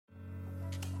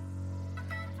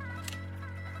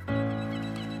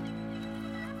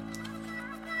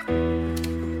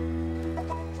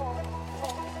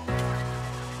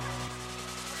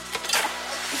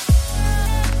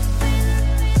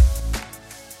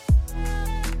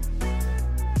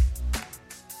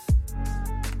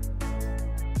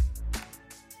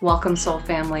Welcome, Soul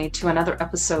Family, to another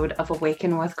episode of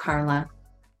Awaken with Carla,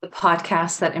 the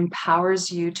podcast that empowers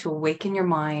you to awaken your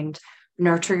mind,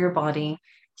 nurture your body,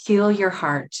 heal your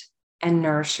heart, and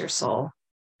nourish your soul.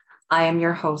 I am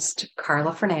your host,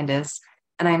 Carla Fernandez,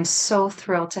 and I'm so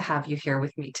thrilled to have you here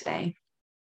with me today.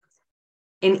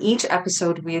 In each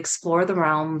episode, we explore the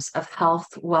realms of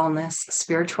health, wellness,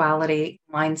 spirituality,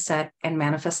 mindset, and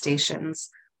manifestations,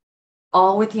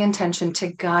 all with the intention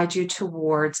to guide you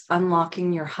towards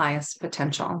unlocking your highest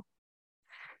potential.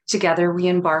 Together, we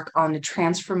embark on a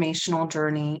transformational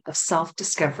journey of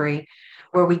self-discovery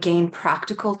where we gain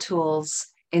practical tools,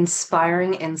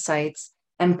 inspiring insights,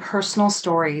 and personal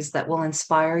stories that will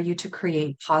inspire you to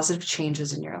create positive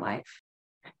changes in your life.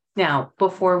 Now,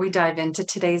 before we dive into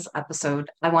today's episode,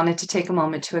 I wanted to take a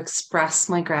moment to express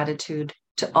my gratitude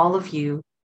to all of you,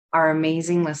 our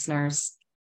amazing listeners.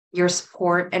 Your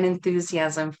support and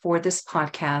enthusiasm for this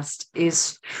podcast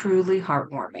is truly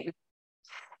heartwarming.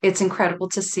 It's incredible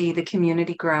to see the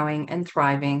community growing and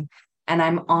thriving, and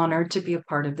I'm honored to be a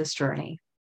part of this journey.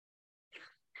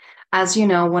 As you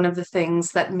know, one of the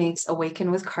things that makes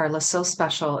Awaken with Carla so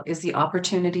special is the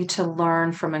opportunity to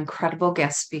learn from incredible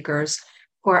guest speakers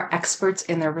who are experts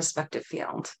in their respective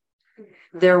field.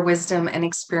 Their wisdom and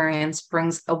experience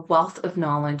brings a wealth of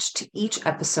knowledge to each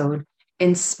episode,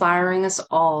 inspiring us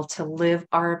all to live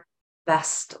our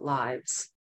best lives.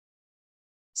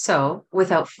 So,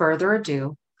 without further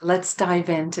ado, let's dive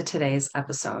into today's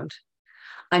episode.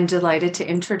 I'm delighted to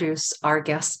introduce our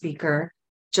guest speaker,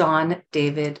 John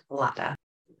David Latta.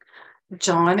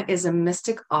 John is a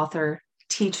mystic author,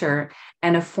 teacher,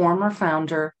 and a former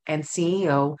founder and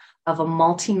CEO of a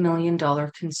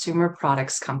multi-million-dollar consumer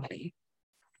products company.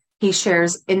 He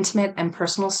shares intimate and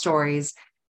personal stories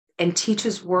and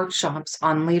teaches workshops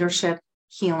on leadership,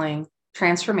 healing,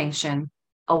 transformation,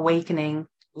 awakening,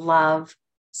 love,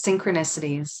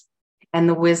 synchronicities, and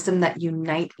the wisdom that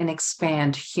unite and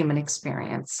expand human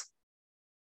experience.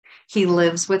 He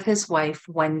lives with his wife,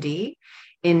 Wendy,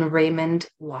 in Raymond,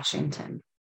 Washington.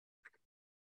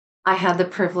 I had the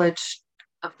privilege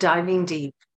of diving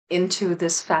deep into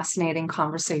this fascinating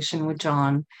conversation with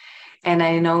John, and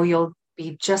I know you'll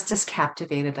be just as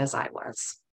captivated as I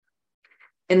was.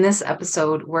 In this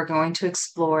episode, we're going to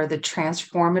explore the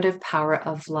transformative power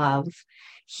of love,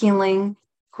 healing,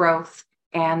 growth,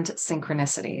 and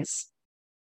synchronicities.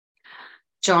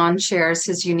 John shares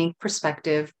his unique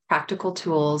perspective, practical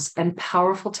tools, and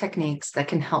powerful techniques that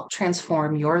can help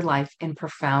transform your life in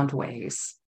profound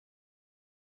ways.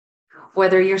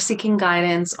 Whether you're seeking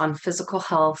guidance on physical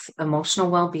health,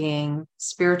 emotional well-being,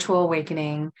 spiritual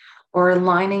awakening, or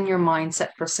aligning your mindset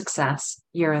for success,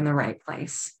 you're in the right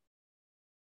place.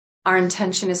 Our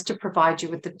intention is to provide you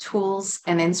with the tools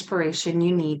and inspiration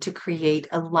you need to create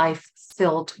a life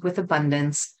filled with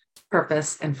abundance,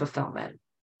 purpose, and fulfillment.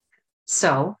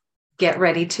 So, get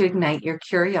ready to ignite your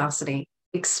curiosity,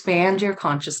 expand your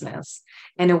consciousness,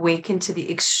 and awaken to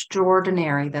the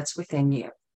extraordinary that's within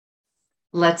you.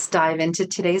 Let's dive into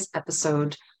today's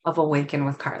episode of Awaken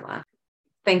with Carla.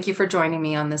 Thank you for joining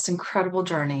me on this incredible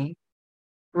journey.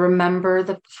 Remember,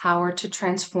 the power to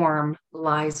transform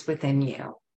lies within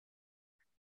you.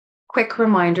 Quick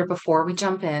reminder before we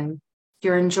jump in, if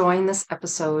you're enjoying this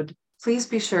episode, please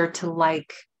be sure to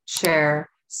like, share,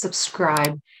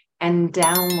 subscribe, and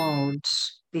download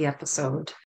the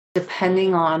episode,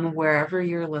 depending on wherever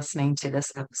you're listening to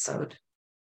this episode.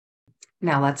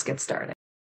 Now let's get started.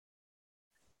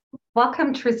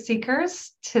 Welcome, Truth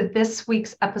Seekers, to this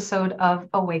week's episode of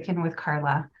Awaken with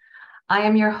Carla. I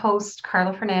am your host,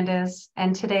 Carla Fernandez,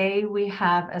 and today we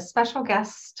have a special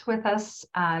guest with us,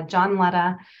 John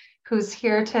Latta, who's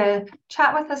here to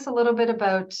chat with us a little bit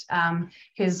about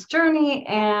his journey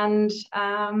and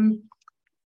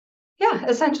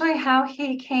essentially how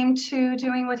he came to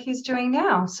doing what he's doing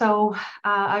now. So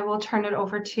I will turn it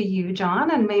over to you,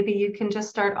 John, and maybe you can just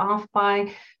start off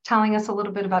by telling us a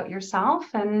little bit about yourself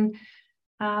and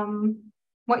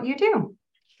what you do.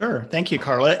 Sure. Thank you,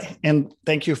 Carla. And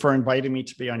thank you for inviting me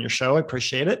to be on your show. I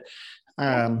appreciate it.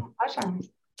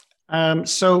 Pleasure.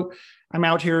 So I'm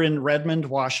out here in Redmond,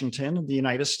 Washington, in the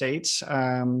United States,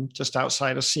 just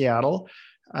outside of Seattle.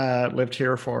 Lived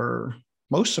here for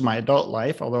most of my adult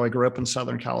life, although I grew up in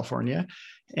Southern California.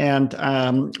 And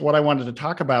what I wanted to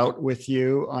talk about with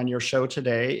you on your show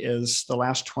today is the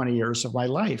last 20 years of my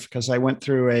life, because I went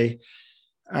through a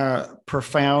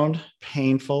profound,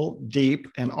 painful, deep,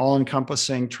 and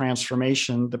all-encompassing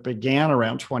transformation that began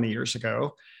around 20 years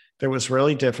ago. That was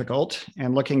really difficult.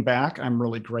 And looking back, I'm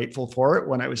really grateful for it.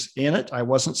 When I was in it, I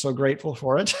wasn't so grateful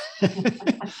for it.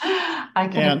 I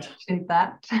can appreciate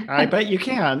that. I bet you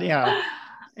can. Yeah.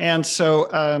 And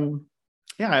so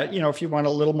Yeah, if you want a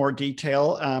little more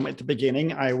detail, at the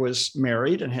beginning, I was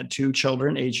married and had 2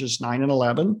 children, ages 9 and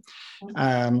 11.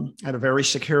 Had a very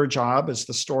secure job as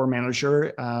the store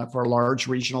manager for a large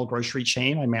regional grocery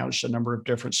chain. I managed a number of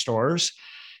different stores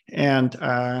and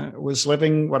was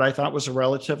living what I thought was a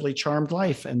relatively charmed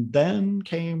life. And then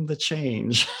came the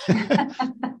change.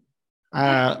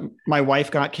 My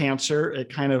wife got cancer.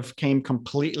 It kind of came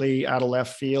completely out of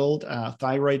left field,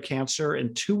 thyroid cancer.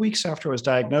 And 2 weeks after I was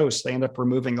diagnosed, they ended up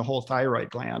removing the whole thyroid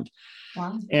gland.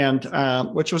 Wow. And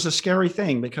which was a scary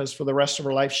thing because for the rest of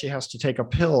her life, she has to take a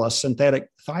pill, a synthetic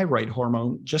thyroid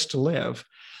hormone, just to live.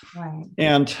 Right.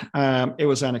 And it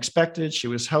was unexpected. She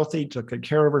was healthy, took good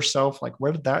care of herself. Like,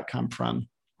 where did that come from?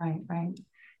 Right.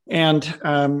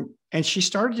 And she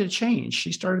started to change.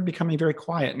 She started becoming very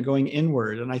quiet and going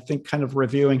inward. And I think kind of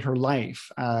reviewing her life.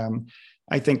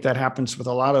 I think that happens with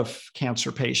a lot of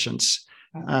cancer patients.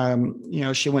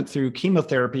 She went through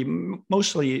chemotherapy,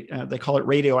 mostly they call it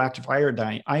radioactive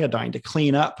iodine to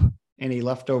clean up any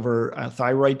leftover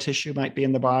thyroid tissue might be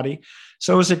in the body.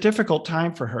 So it was a difficult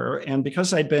time for her. And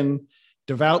because I'd been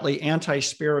devoutly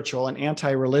anti-spiritual and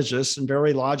anti-religious and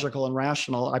very logical and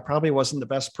rational, I probably wasn't the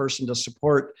best person to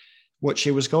support what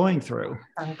she was going through.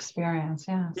 Her experience,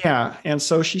 yeah. Yeah. And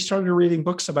so she started reading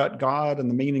books about God and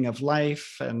the meaning of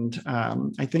life. And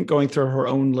I think going through her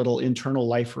own little internal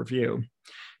life review.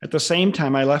 At the same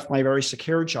time, I left my very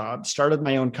secure job, started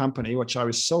my own company, which I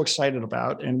was so excited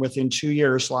about. And within 2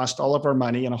 years, lost all of our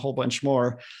money and a whole bunch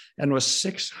more, and was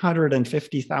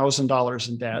 $650,000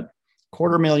 in debt,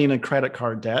 $250,000 in credit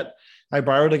card debt. I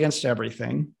borrowed against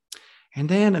everything. And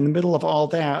then in the middle of all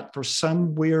that, for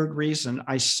some weird reason,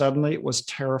 I suddenly was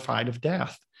terrified of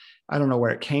death. I don't know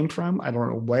where it came from. I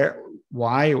don't know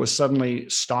why it was suddenly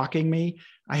stalking me.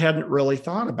 I hadn't really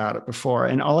thought about it before.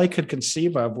 And all I could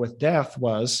conceive of with death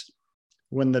was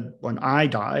when I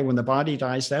die, when the body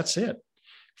dies, that's it,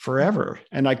 forever.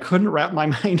 And I couldn't wrap my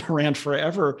mind around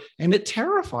forever. And it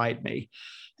terrified me.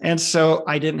 And so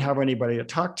I didn't have anybody to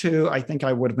talk to. I think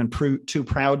I would have been too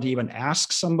proud to even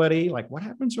ask somebody, like, what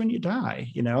happens when you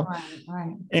die,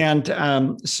 Right. And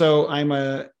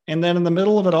and then in the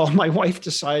middle of it all, my wife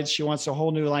decides she wants a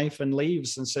whole new life and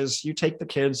leaves and says, you take the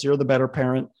kids, you're the better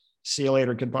parent. See you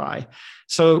later. Goodbye.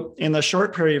 So in the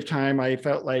short period of time, I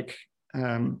felt like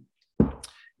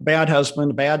bad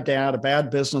husband, a bad dad, a bad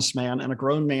businessman, and a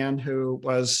grown man who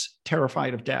was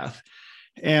terrified of death.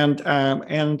 And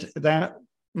that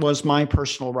was my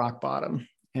personal rock bottom.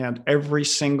 And every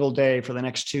single day for the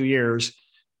next 2 years,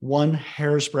 one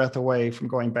hair's breadth away from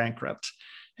going bankrupt.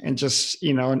 And just,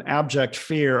 an abject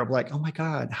fear of like, oh my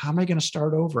God, how am I going to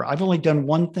start over? I've only done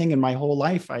one thing in my whole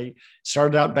life. I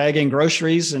started out bagging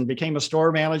groceries and became a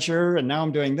store manager. And now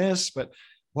I'm doing this, but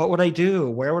what would I do?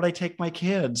 Where would I take my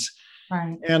kids?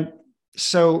 Right. And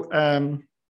so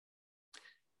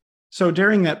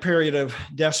during that period of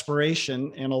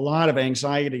desperation and a lot of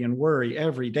anxiety and worry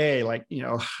every day, like,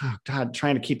 oh God,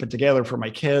 trying to keep it together for my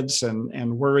kids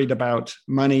and worried about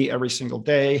money every single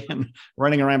day and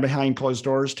running around behind closed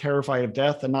doors, terrified of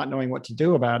death and not knowing what to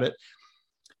do about it.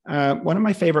 One of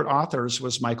my favorite authors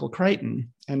was Michael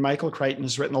Crichton. And Michael Crichton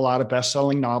has written a lot of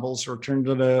best-selling novels or turned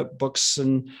into books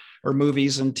or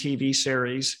movies and TV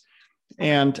series.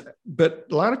 But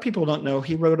a lot of people don't know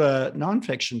he wrote a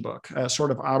nonfiction book, a sort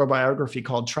of autobiography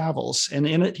called Travels. And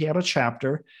in it, he had a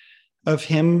chapter of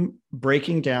him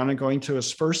breaking down and going to his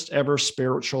first ever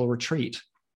spiritual retreat.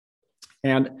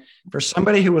 And for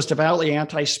somebody who was devoutly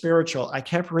anti-spiritual, I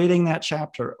kept reading that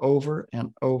chapter over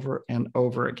and over and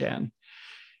over again.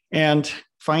 And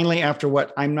finally, after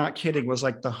what I'm not kidding was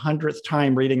like the 100th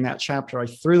time reading that chapter, I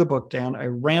threw the book down. I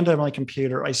ran to my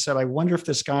computer. I said, I wonder if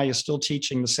this guy is still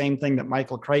teaching the same thing that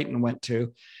Michael Crichton went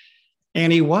to.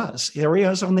 And he was. There he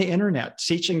was on the internet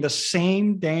teaching the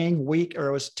same dang week, or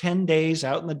it was 10 days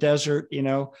out in the desert.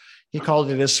 He called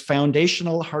it his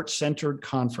foundational heart-centered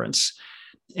conference.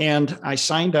 And I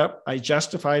signed up. I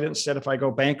justified it and said, if I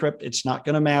go bankrupt, it's not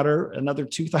going to matter. Another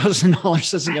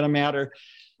 $2,000 isn't going to matter.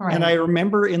 Right. And I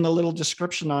remember in the little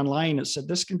description online, it said,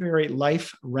 this can be very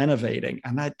life renovating.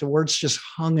 And the words just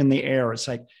hung in the air. It's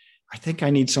like, I think I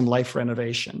need some life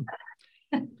renovation.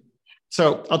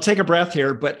 So I'll take a breath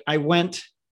here, but I went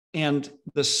and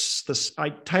I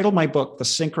titled my book, The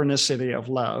Synchronicity of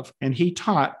Love. And he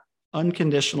taught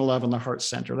unconditional love in the heart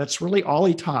center. That's really all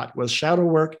he taught was shadow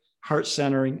work, heart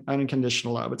centering,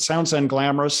 unconditional love. It sounds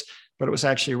unglamorous, but it was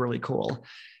actually really cool.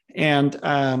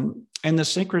 And the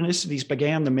synchronicities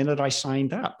began the minute I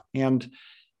signed up. And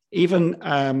even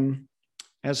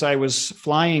as I was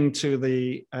flying to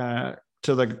the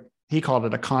he called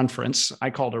it a conference. I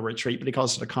called it a retreat, but he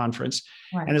calls it a conference.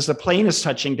 Right. And as the plane is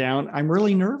touching down, I'm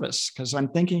really nervous because I'm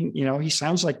thinking, he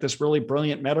sounds like this really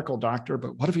brilliant medical doctor,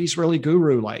 but what if he's really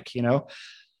guru-like,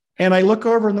 And I look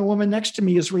over and the woman next to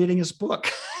me is reading his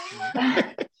book.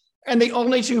 And the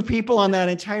only two people on that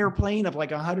entire plane of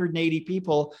like 180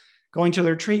 people going to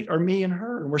the retreat are me and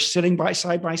her. And we're sitting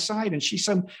side by side. And she's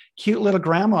some cute little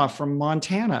grandma from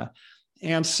Montana.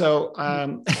 And so,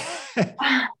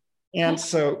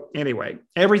 anyway,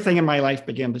 everything in my life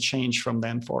began to change from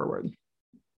then forward.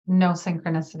 No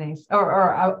synchronicities,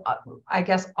 or I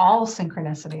guess all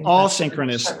synchronicities. All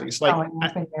synchronicities,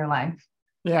 like in your life.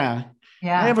 Yeah.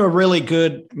 Yeah. I have a really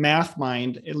good math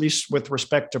mind, at least with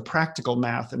respect to practical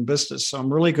math and business. So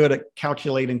I'm really good at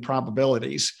calculating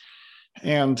probabilities.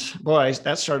 And boy,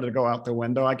 that started to go out the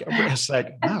window. I was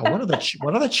like, wow, what are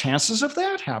the chances of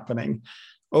that happening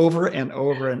over and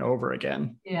over and over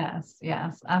again? Yes,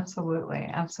 absolutely.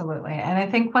 And I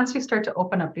think once you start to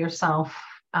open up yourself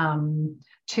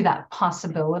to that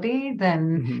possibility,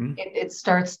 then it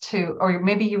starts to, or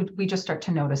maybe we just start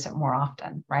to notice it more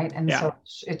often, right? And so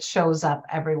it shows up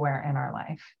everywhere in our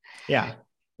life. Yeah.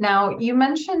 Now, you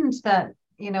mentioned that,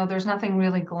 there's nothing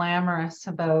really glamorous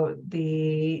about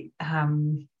the,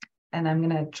 and I'm going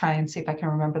to try and see if I can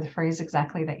remember the phrase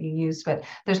exactly that you used, but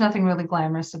there's nothing really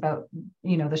glamorous about,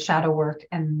 the shadow work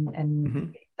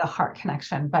and the heart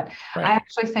connection. But I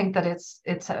actually think that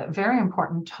it's a very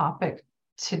important topic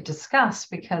to discuss,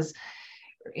 because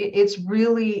it's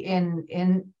really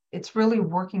it's really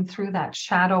working through that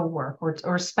shadow work,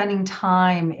 or spending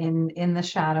time in the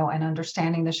shadow and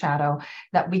understanding the shadow,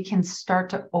 that we can start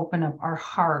to open up our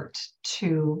heart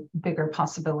to bigger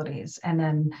possibilities. And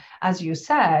then, as you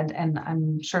said, and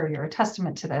I'm sure you're a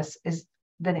testament to this, is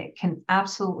that it can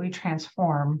absolutely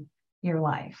transform your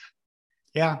life.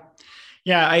 Yeah.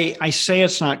 Yeah, I say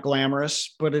it's not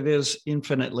glamorous, but it is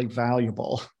infinitely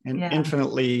valuable and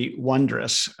infinitely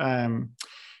wondrous.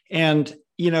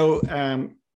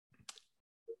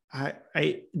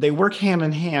 They work hand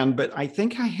in hand, but I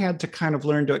think I had to kind of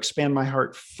learn to expand my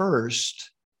heart first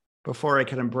before I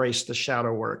could embrace the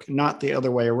shadow work, not the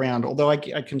other way around. Although I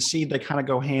concede they kind of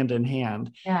go hand in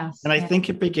hand. Yes. And I think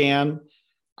it began,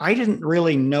 I didn't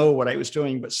really know what I was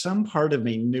doing, but some part of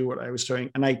me knew what I was doing.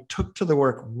 And I took to the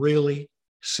work really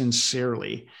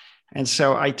sincerely. And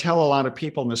so I tell a lot of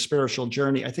people in the spiritual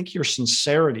journey, I think your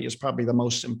sincerity is probably the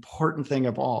most important thing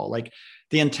of all. Like,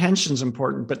 the intention's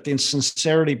important, but the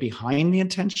sincerity behind the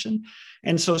intention.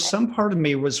 And so some part of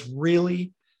me was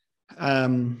really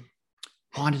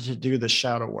wanted to do the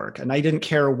shadow work. And I didn't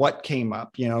care what came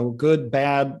up, good,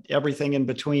 bad, everything in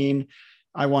between.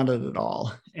 I wanted it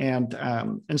all. And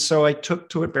so I took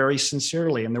to it very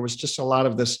sincerely. And there was just a lot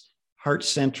of this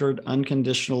heart-centered,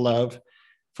 unconditional love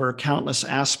for countless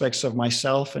aspects of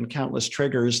myself and countless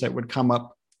triggers that would come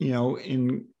up,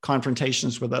 in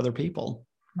confrontations with other people.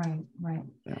 Right.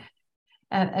 Yeah.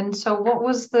 And so what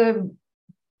was the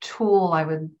tool, I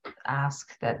would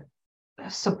ask, that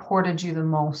supported you the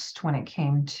most when it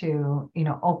came to,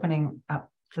 opening up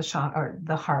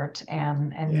the heart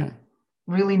and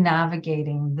really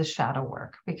navigating the shadow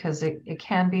work? Because it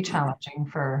can be challenging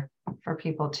for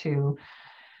people to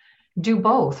do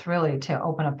both, really, to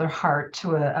open up their heart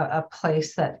to a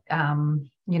place that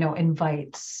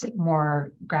invites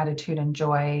more gratitude and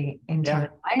joy into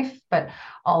their life, but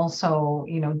also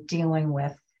dealing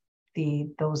with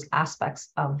those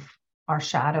aspects of our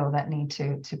shadow that need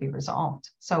to be resolved.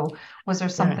 So was there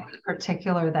something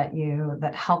particular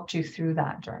that helped you through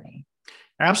that journey?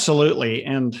 Absolutely.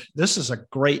 And this is a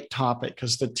great topic,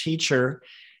 because the teacher,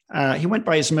 he went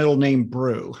by his middle name,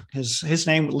 Brew. His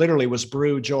name literally was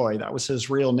Brew Joy. That was his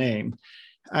real name.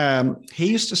 He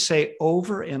used to say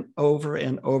over and over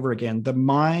and over again, the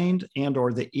mind and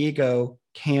or the ego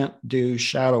can't do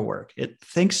shadow work. It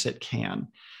thinks it can,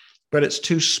 but it's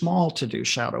too small to do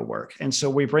shadow work. And so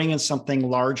we bring in something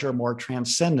larger, more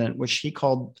transcendent, which he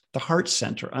called the heart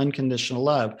center, unconditional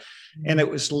love. Mm-hmm. And it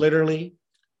was literally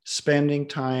spending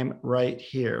time right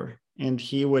here. And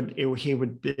he would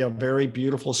be a very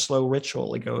beautiful, slow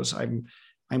ritual. He goes,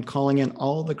 I'm calling in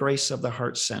all the grace of the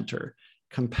heart center,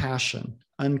 compassion,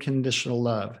 unconditional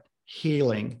love,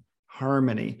 healing,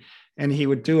 harmony. And he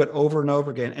would do it over and over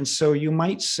again. And so you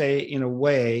might say, in a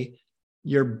way,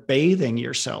 you're bathing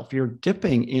yourself, you're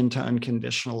dipping into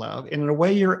unconditional love. And in a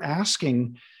way, you're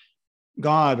asking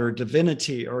God or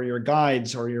divinity or your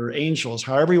guides or your angels,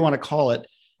 however you want to call it,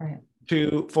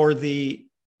 for the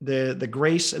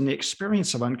grace and the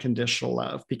experience of unconditional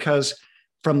love. Because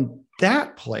from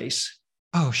that place,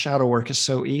 shadow work is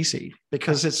so easy,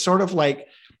 because it's sort of like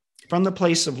from the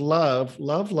place of love,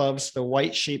 love loves the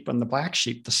white sheep and the black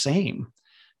sheep the same.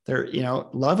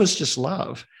 Love is just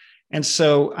love. And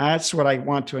so that's what I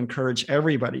want to encourage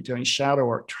everybody doing shadow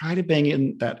work. Try to bring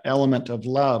in that element of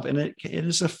love. And it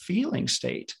is a feeling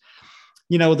state.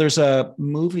 There's a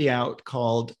movie out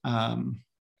called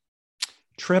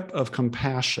Trip of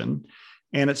Compassion.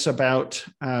 And it's about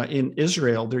in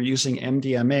Israel, they're using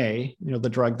MDMA, the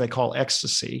drug they call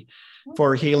ecstasy,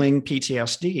 for healing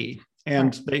PTSD.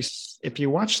 And if you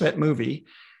watch that movie,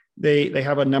 they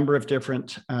have a number of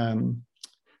different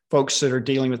folks that are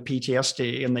dealing with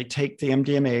PTSD, and they take the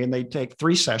MDMA and they take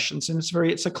 3 sessions, and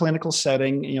it's a clinical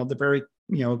setting. They're very,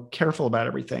 careful about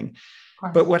everything.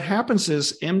 But what happens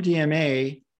is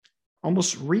MDMA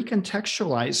almost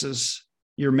recontextualizes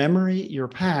your memory, your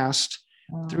past,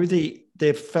 through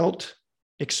the felt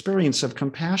experience of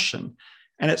compassion.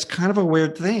 And it's kind of a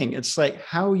weird thing. It's like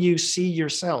how you see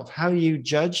yourself, how you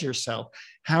judge yourself,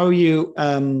 how you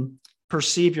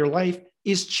perceive your life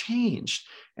is changed.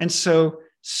 And so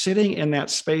sitting in that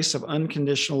space of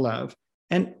unconditional love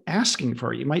and asking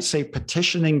for it, you might say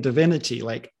petitioning divinity,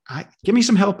 like, give me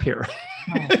some help here.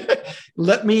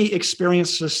 Let me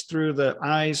experience this through the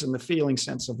eyes and the feeling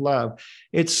sense of love.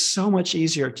 It's so much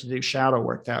easier to do shadow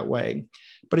work that way.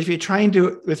 But if you try and do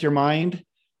it with your mind,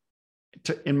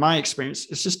 in my experience,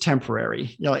 it's just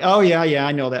temporary. You're like, oh yeah,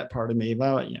 I know that part of me.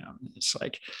 Well, it's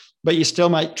like, but you still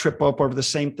might trip up over the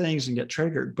same things and get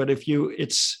triggered. But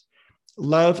it's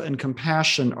love and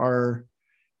compassion are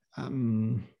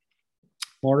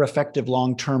more effective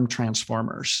long-term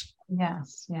transformers.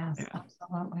 Yes, yeah.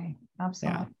 Absolutely.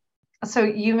 Yeah. So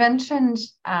you mentioned,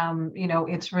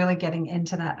 it's really getting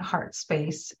into that heart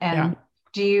space. And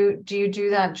do you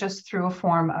do that just through a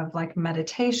form of like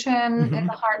meditation in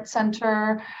the heart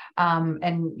center,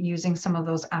 and using some of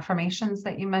those affirmations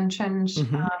that you mentioned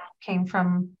came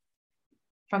from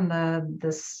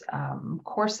this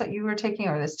course that you were taking,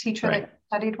 or this teacher that you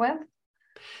studied with?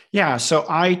 Yeah. So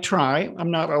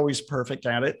I'm not always perfect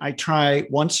at it. I try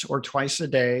once or twice a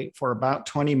day for about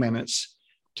 20 minutes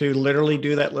to literally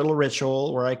do that little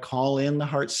ritual where I call in the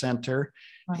heart center.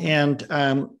 And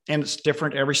it's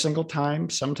different every single time.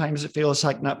 Sometimes it feels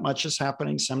like not much is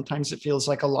happening. Sometimes it feels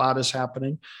like a lot is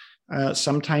happening.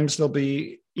 Sometimes there'll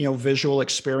be, visual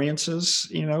experiences,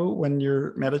 when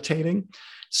you're meditating.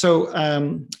 So,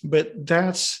 but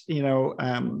that's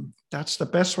the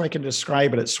best way I can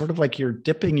describe it. It's sort of like you're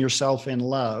dipping yourself in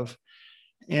love.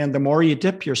 And the more you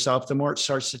dip yourself, the more it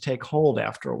starts to take hold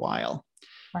after a while.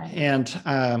 And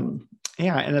and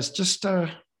it's just,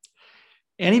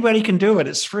 anybody can do it.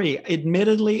 It's free.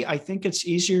 Admittedly, I think it's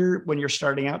easier when you're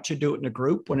starting out to do it in a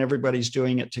group, when everybody's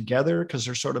doing it together, because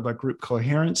there's sort of a group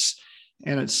coherence.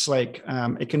 And it's like,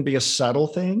 it can be a subtle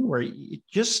thing where you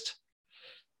just,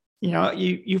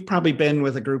 you've probably been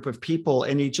with a group of people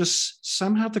and you just,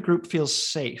 somehow the group feels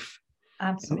safe.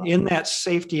 Absolutely. And in that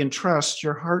safety and trust,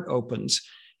 your heart opens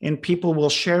and people will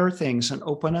share things and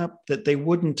open up that they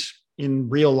wouldn't in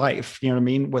real life,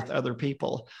 with other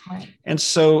people. And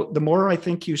so the more I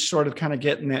think you sort of kind of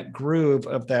get in that groove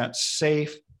of that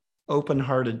safe,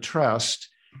 open-hearted trust,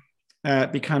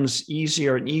 it becomes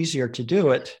easier and easier to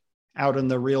do it out in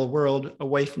the real world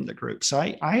away from the group. So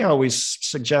I always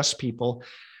suggest people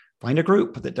find a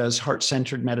group that does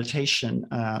heart-centered meditation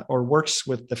or works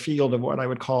with the field of what I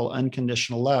would call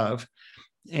unconditional love,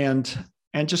 and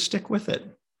just stick with it.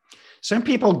 Some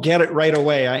people get it right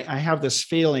away. I have this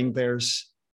feeling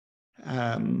there's,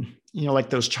 like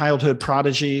those childhood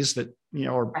prodigies that,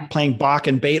 are playing Bach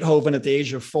and Beethoven at the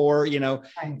age of 4,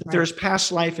 there's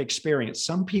past life experience.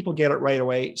 Some people get it right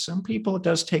away. Some people, it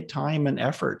does take time and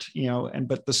effort,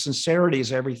 but the sincerity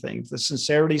is everything. If the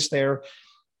sincerity is there,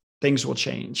 things will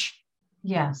change.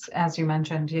 Yes. As you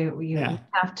mentioned, we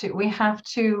have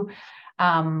to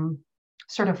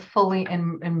sort of fully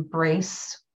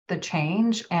embrace the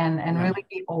change and really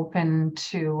be open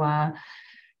to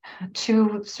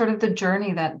sort of the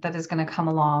journey that is going to come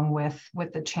along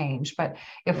with the change. But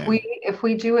if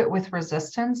we do it with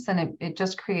resistance, then it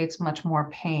just creates much more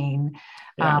pain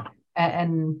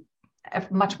and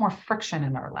much more friction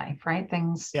in our life, right?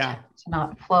 Things to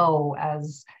not flow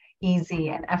as easy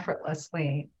and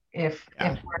effortlessly if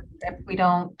we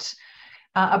don't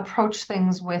approach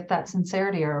things with that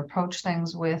sincerity, or approach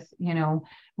things with,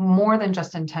 more than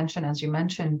just intention, as you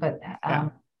mentioned, but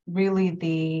really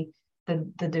the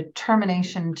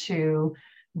determination to,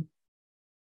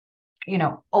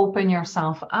 open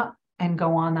yourself up and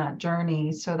go on that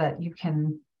journey so that you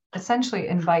can essentially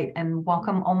invite and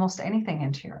welcome almost anything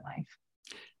into your life.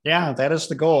 Yeah, that is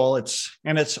the goal. It's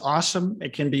awesome.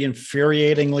 It can be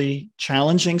infuriatingly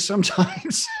challenging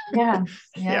sometimes. Yeah.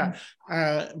 Yeah.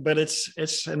 Yeah. But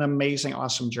it's an amazing,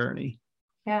 awesome journey.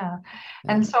 Yeah.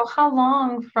 Yeah. And so how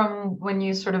long from when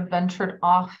you sort of ventured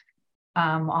off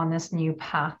on this new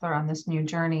path or on this new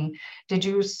journey, did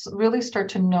you really start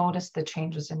to notice the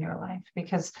changes in your life?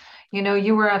 Because,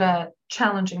 you were at a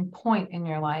challenging point in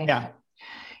your life. Yeah.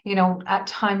 At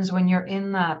times when you're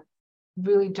in that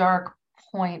really dark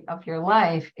point of your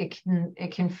life, it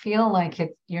can feel like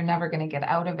you're never going to get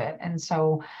out of it. And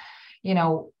so, you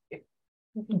know,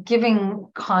 giving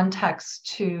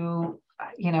context to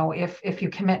if you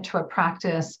commit to a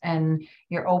practice and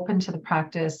you're open to the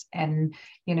practice and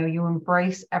you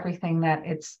embrace everything that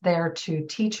it's there to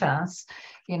teach us,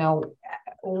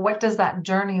 what does that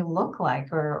journey look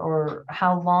like, or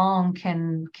how long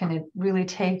can it really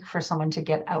take for someone to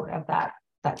get out of that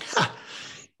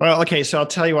Well, okay, so I'll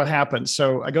tell you what happened.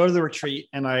 So I go to the retreat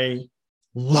and I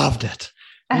loved it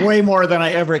way more than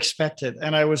I ever expected.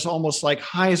 And I was almost like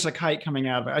high as a kite coming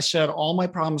out of it. I said all my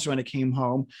problems when I came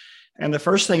home. And the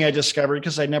first thing I discovered,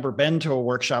 because I'd never been to a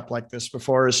workshop like this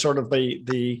before, is sort of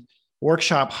the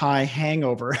workshop high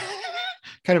hangover,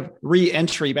 kind of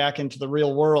re-entry back into the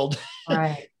real world.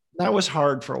 right. That was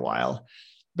hard for a while,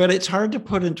 but it's hard to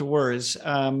put into words.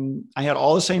 I had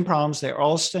all the same problems. They're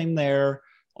all the same there,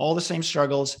 all the same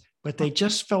struggles, but they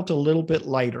just felt a little bit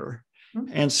lighter.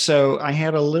 Mm-hmm. And so I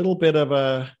had a little bit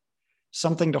of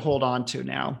something to hold on to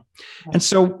now. And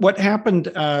so what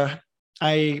happened,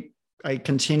 I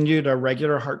continued a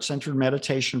regular heart-centered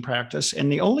meditation practice.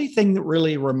 And the only thing that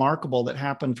really remarkable that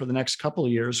happened for the next couple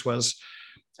of years was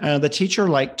the teacher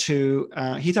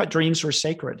he thought dreams were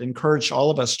sacred, encouraged all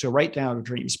of us to write down our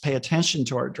dreams, pay attention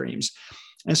to our dreams.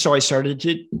 And so I started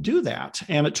to do that.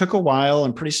 And it took a while,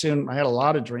 and pretty soon I had a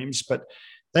lot of dreams, but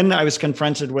then I was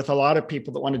confronted with a lot of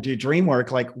people that want to do dream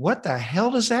work. Like, what the hell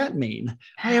does that mean?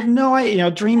 I have no idea.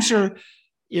 Dreams are,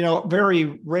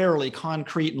 very rarely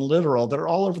concrete and literal. They're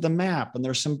all over the map and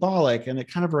they're symbolic, and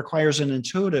it kind of requires an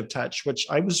intuitive touch, which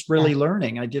I was really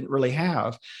learning. I didn't really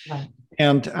have. Right.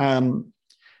 And,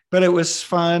 but it was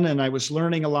fun, and I was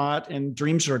learning a lot, and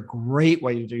dreams are a great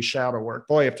way to do shadow work.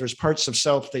 Boy, if there's parts of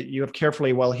self that you have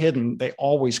carefully well hidden, they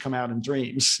always come out in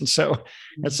dreams. And so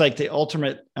it's like the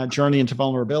ultimate journey into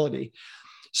vulnerability.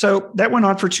 So that went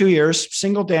on for 2 years,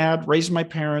 single dad, raised my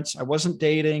parents. I wasn't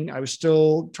dating. I was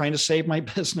still trying to save my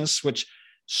business, which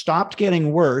stopped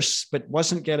getting worse, but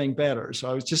wasn't getting better. So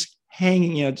I was just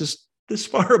hanging, just this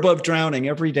far above drowning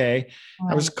every day.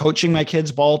 Wow. I was coaching my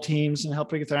kids' ball teams and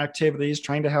helping with their activities,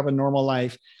 trying to have a normal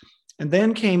life. And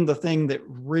then came the thing that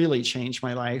really changed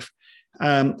my life.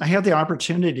 I had the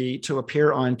opportunity to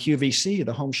appear on QVC,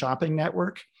 the home shopping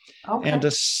network, and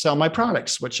to sell my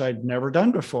products, which I'd never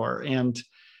done before. And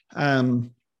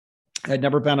I'd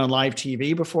never been on live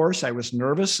TV before, so I was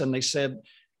nervous. And they said,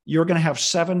 you're going to have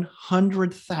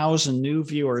 700,000 new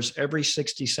viewers every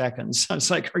 60 seconds. I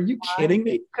was like, are you kidding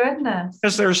me? Goodness.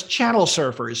 Because there's channel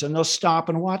surfers and they'll stop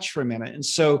and watch for a minute. And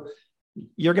so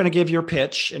you're going to give your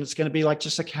pitch, and it's going to be like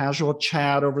just a casual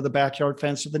chat over the backyard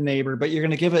fence with the neighbor, but you're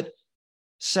going to give it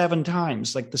 7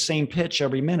 times, like the same pitch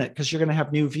every minute, because you're going to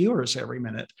have new viewers every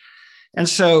minute. And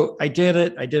so I did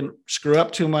it. I didn't screw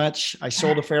up too much. I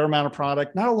sold a fair amount of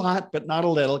product, not a lot, but not a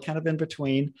little, kind of in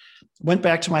between. Went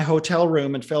back to my hotel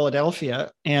room in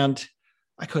Philadelphia, and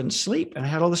I couldn't sleep, and I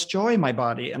had all this joy in my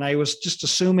body. And I was just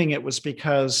assuming it was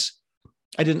because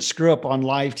I didn't screw up on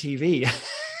live TV.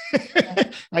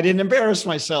 I didn't embarrass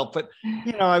myself, but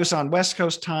I was on West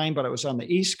Coast time, but I was on the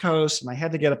East Coast, and I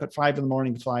had to get up at 5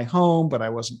 a.m. to fly home, but I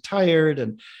wasn't tired.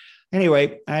 And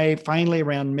anyway, I finally,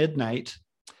 around midnight,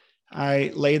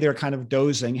 I lay there kind of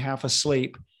dozing, half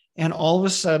asleep. And all of a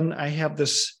sudden I have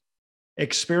this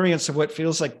experience of what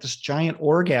feels like this giant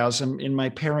orgasm in my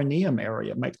perineum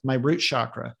area, my root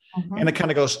chakra. Mm-hmm. And it kind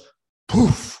of goes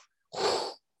poof,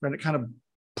 and it kind of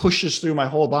pushes through my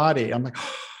whole body. I'm like,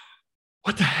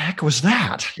 what the heck was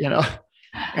that?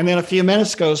 And then a few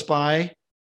minutes goes by,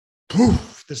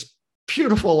 poof, this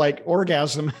beautiful like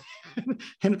orgasm,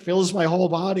 and it fills my whole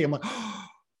body. I'm like,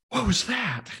 what was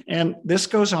that? And this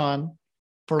goes on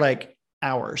for like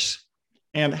hours.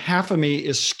 And half of me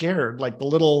is scared. Like the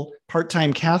little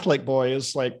part-time Catholic boy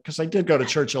is like, because I did go to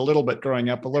church a little bit growing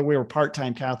up, although we were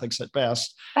part-time Catholics at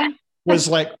best, was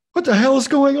like, what the hell is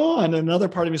going on? And another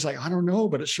part of me is like, I don't know,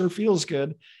 but it sure feels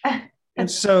good. And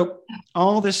so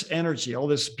all this energy, all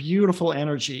this beautiful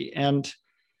energy. And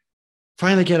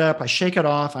finally get up, I shake it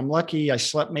off. I'm lucky. I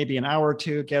slept maybe an hour or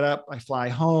two, get up, I fly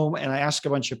home, and I ask a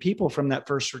bunch of people from that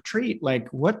first retreat, like,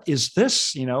 what is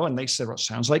this? And they said, well, it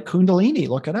sounds like Kundalini,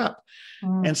 look it up.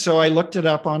 And so I looked it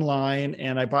up online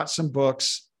and I bought some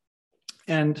books,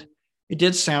 and it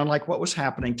did sound like what was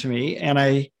happening to me.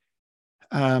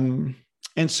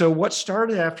 And so what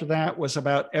started after that was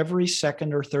about every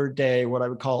second or third day, what I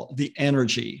would call the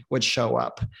energy would show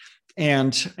up.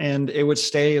 And it would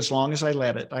stay as long as I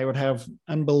let it. I would have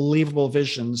unbelievable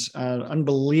visions,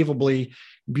 unbelievably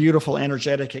beautiful,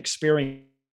 energetic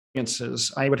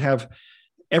experiences. I would have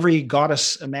every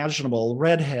goddess imaginable,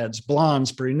 redheads,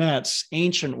 blondes, brunettes,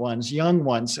 ancient ones, young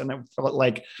ones. And I felt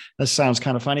like, this sounds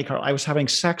kind of funny, Carl, I was having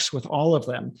sex with all of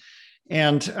them.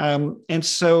 And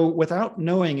so without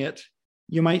knowing it,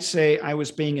 you might say I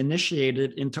was being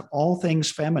initiated into all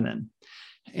things feminine.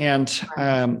 And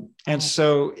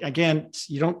so again,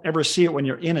 you don't ever see it when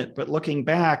you're in it, but looking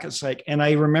back, it's like, and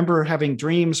I remember having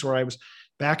dreams where I was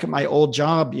back at my old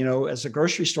job, as a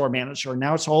grocery store manager.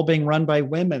 Now it's all being run by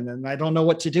women and I don't know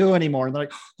what to do anymore. And they're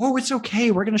like, oh, it's okay.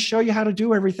 We're going to show you how to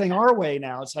do everything our way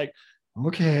now. It's like,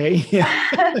 okay.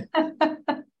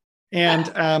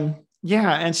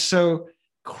 And so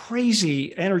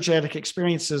crazy energetic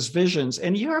experiences, visions.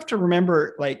 And you have to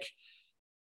remember, like,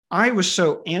 I was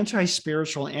so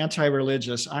anti-spiritual,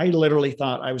 anti-religious. I literally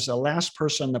thought I was the last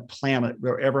person on the planet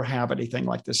who would ever have anything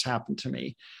like this happen to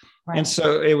me. Right. And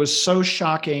so it was so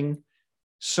shocking,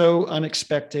 so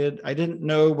unexpected. I didn't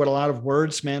know what a lot of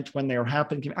words meant when they were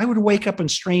happening to me. I would wake up in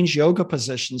strange yoga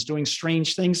positions, doing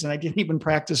strange things, and I didn't even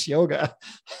practice yoga.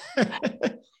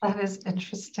 That is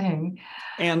interesting.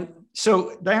 And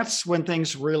so that's when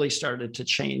things really started to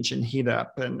change and heat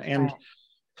up. And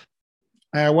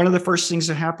one of the first things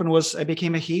that happened was I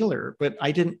became a healer, but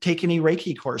I didn't take any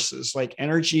Reiki courses. Like,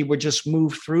 energy would just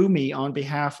move through me on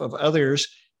behalf of others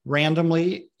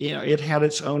randomly. It had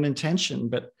its own intention,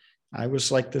 but I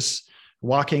was like this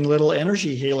walking little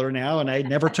energy healer now, and I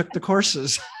never took the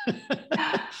courses.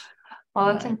 Well,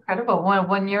 that's incredible.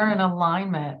 When you're in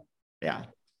alignment, yeah,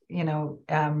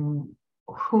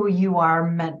 who you are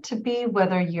meant to be,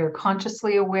 whether you're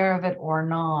consciously aware of it or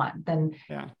not, then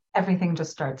everything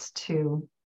just starts to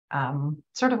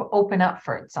sort of open up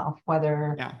for itself,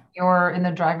 whether you're in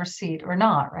the driver's seat or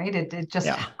not, right? It just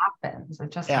happens.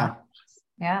 It just happens.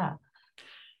 Yeah.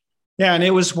 Yeah. And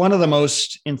it was one of the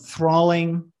most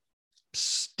enthralling,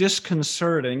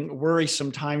 disconcerting,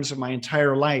 worrisome times of my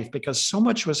entire life, because so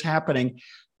much was happening.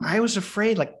 I was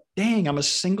afraid, like, dang, I'm a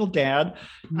single dad.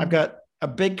 I've got a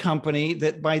big company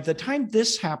that by the time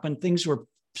this happened, things were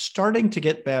starting to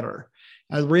get better.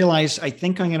 I realized, I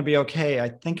think I'm going to be okay. I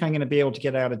think I'm going to be able to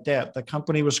get out of debt. The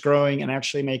company was growing and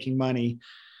actually making money.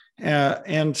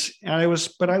 And I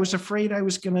was afraid I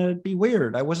was going to be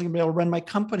weird. I wasn't going to be able to run my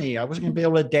company. I wasn't going to be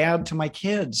able to dad to my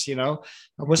kids. I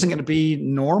wasn't going to be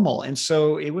normal. And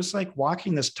so it was like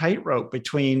walking this tightrope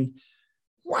between,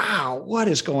 wow, what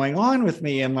is going on with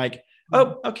me? And like,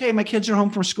 oh, okay, my kids are home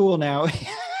from school now.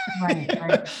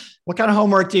 Right. What kind of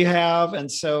homework do you have?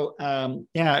 And so,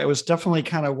 it was definitely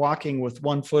kind of walking with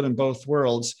one foot in both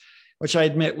worlds, which I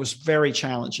admit was very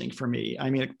challenging for me. I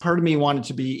mean, part of me wanted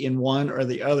to be in one or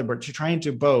the other, but to try and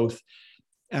do both,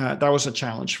 that was a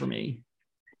challenge for me.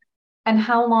 And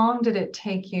how long did it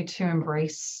take you to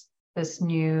embrace this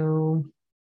new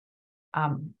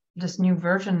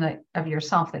version of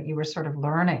yourself that you were sort of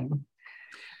learning?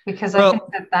 Because I think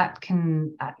that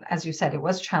can, as you said, it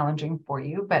was challenging for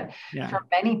you, but for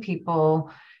many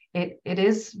people, it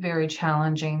is very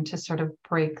challenging to sort of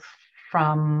break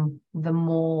from the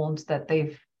mold that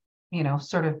they've,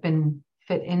 sort of been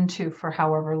fit into for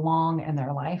however long in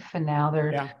their life. And now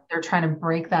they're trying to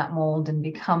break that mold and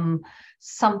become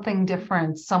something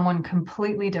different, someone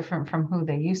completely different from who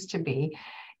they used to be.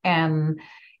 And,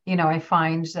 I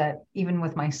find that even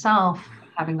with myself,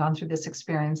 having gone through this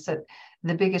experience, that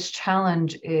the biggest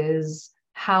challenge is,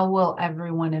 how will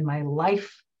everyone in my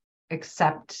life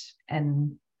accept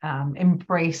and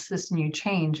embrace this new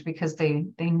change, because they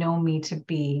know me to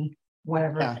be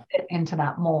whatever fit into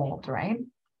that mold, right?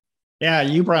 Yeah,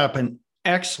 you brought up an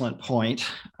excellent point.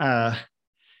 And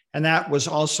that was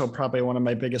also probably one of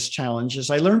my biggest challenges.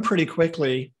 I learned pretty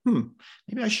quickly,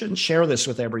 maybe I shouldn't share this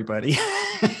with everybody.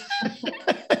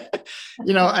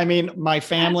 My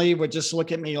family would just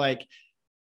look at me like,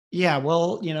 yeah,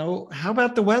 well, how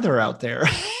about the weather out there?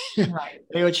 Right.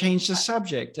 They would change the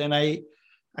subject. And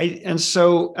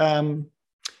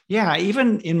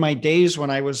even in my days when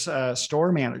I was a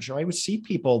store manager, I would see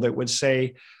people that would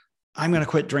say, I'm going to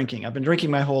quit drinking. I've been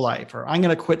drinking my whole life, or I'm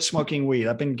going to quit smoking weed.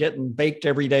 I've been getting baked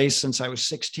every day since I was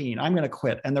 16. I'm going to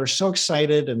quit. And they're so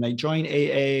excited and they join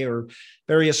AA or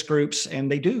various groups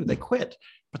and they quit.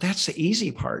 But that's the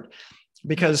easy part,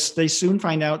 because they soon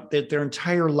find out that their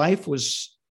entire life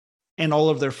was, and all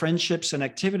of their friendships and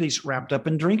activities, wrapped up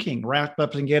in drinking, wrapped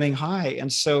up in getting high.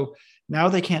 And so now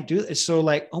they can't do it. It's so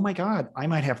like, oh my God, I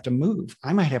might have to move.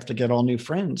 I might have to get all new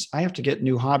friends. I have to get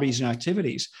new hobbies and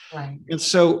activities. Right. And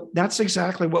so that's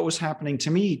exactly what was happening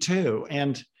to me too.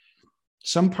 And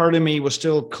some part of me was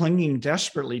still clinging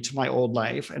desperately to my old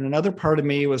life. And another part of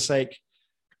me was like,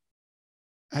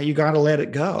 you got to let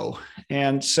it go.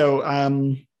 And so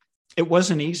it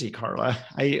wasn't easy, Carla.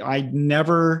 I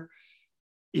never,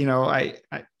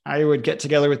 I would get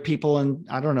together with people and,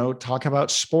 I don't know, talk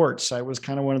about sports. I was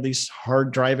kind of one of these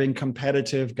hard driving,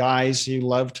 competitive guys who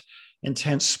loved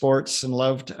intense sports and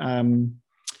loved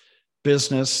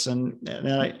business.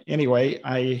 Anyway,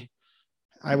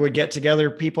 I would get together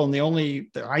people, and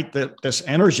this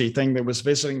energy thing that was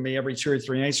visiting me every 2 or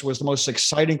 3 nights was the most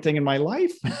exciting thing in my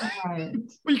life. Right.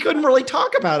 We couldn't really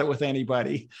talk about it with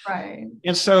anybody. Right.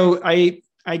 And so I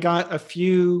got a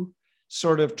few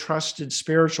sort of trusted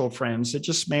spiritual friends that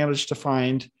just managed to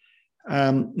find,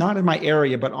 not in my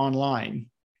area, but online.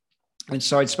 And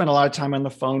so I'd spend a lot of time on the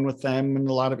phone with them and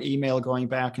a lot of email going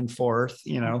back and forth,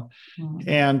 Mm-hmm.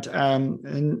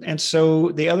 and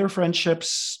so the other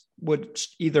friendships would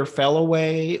either fell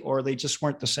away or they just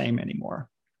weren't the same anymore.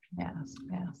 Yes.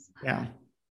 Yeah.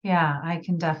 Yeah, I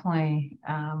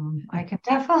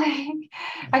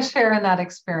share in that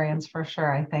experience for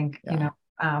sure. I think, Yeah.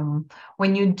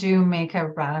 When you do make a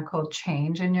radical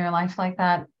change in your life like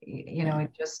that, it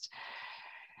just,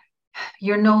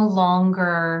 you're no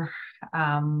longer,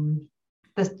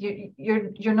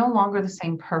 you're no longer the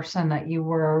same person that you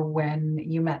were when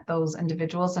you met those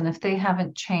individuals. And if they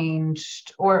haven't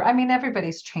changed, or I mean,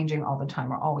 everybody's changing all the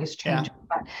time, or always changing,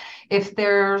 but if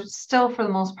they're still for the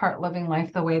most part living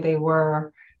life the way they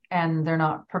were, and they're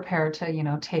not prepared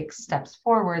to, take steps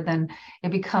forward, then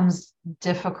it becomes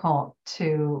difficult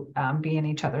to be in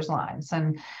each other's lives.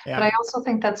 But I also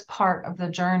think that's part of the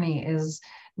journey, is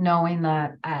knowing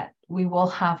that we will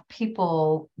have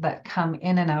people that come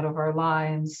in and out of our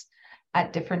lives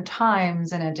at different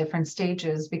times and at different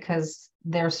stages, because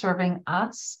they're serving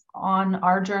us on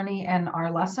our journey and our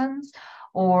lessons,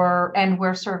 and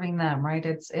we're serving them, right?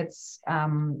 It's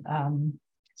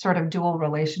sort of dual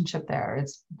relationship there.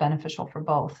 It's beneficial for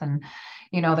both. And,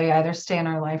 they either stay in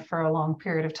our life for a long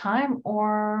period of time,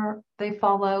 or they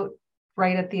fall out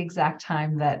right at the exact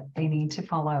time that they need to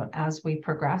fall out as we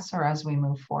progress, or as we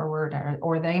move forward,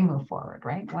 or they move forward,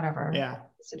 right? Whatever the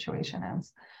situation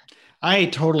is. I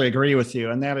totally agree with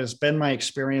you. And that has been my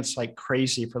experience like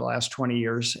crazy for the last 20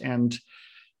 years.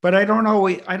 But I don't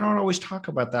always talk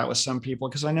about that with some people,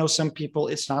 because I know some people,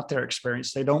 it's not their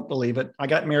experience. They don't believe it. I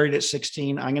got married at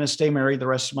 16. I'm going to stay married the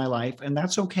rest of my life. And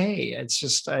that's okay. It's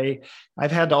just,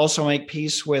 I've had to also make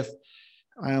peace with,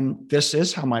 this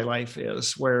is how my life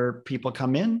is, where people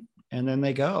come in and then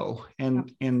they go,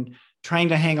 and trying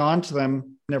to hang on to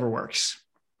them never works.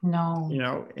 No,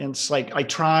 and it's like, I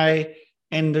try,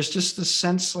 and there's just this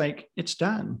sense like it's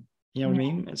done, what I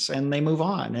mean? And they move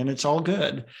on and it's all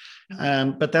good.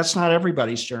 But that's not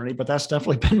everybody's journey, but that's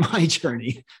definitely been my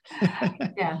journey.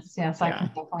 Yes. I can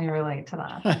definitely relate to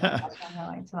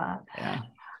that. Yeah.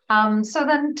 So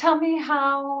then tell me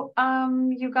how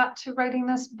you got to writing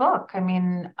this book. I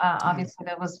mean, obviously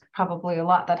there was probably a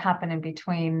lot that happened in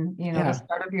between, the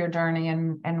start of your journey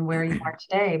and where you are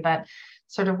today, but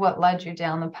sort of what led you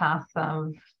down the path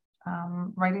of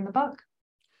writing the book.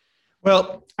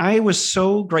 Well, I was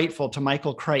so grateful to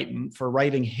Michael Crichton for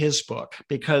writing his book,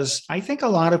 because I think a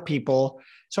lot of people,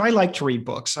 so I like to read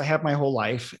books. I have my whole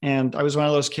life. And I was one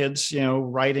of those kids,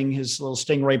 riding his little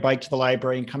Stingray bike to the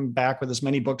library and coming back with as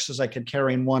many books as I could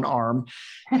carry in one arm.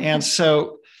 And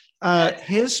so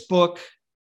his book,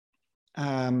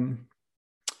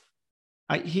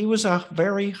 he was a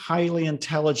very highly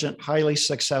intelligent, highly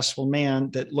successful man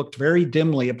that looked very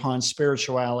dimly upon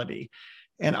spirituality.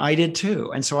 And I did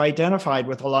too. And so I identified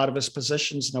with a lot of his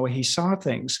positions and the way he saw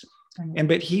things.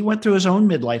 But he went through his own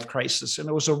midlife crisis. And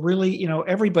it was a really,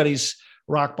 everybody's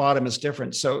rock bottom is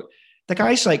different. So the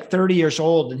guy's like 30 years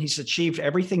old and he's achieved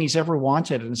everything he's ever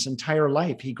wanted in his entire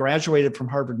life. He graduated from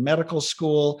Harvard Medical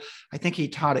School. I think he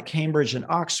taught at Cambridge and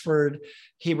Oxford.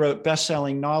 He wrote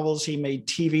best-selling novels. He made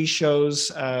TV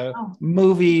shows,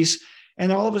 movies.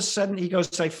 And all of a sudden he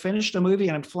goes, I finished a movie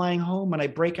and I'm flying home and I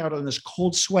break out in this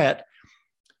cold sweat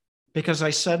because I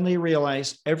suddenly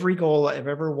realized every goal I've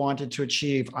ever wanted to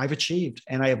achieve, I've achieved,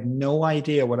 and I have no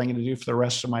idea what I'm going to do for the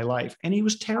rest of my life. And he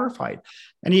was terrified.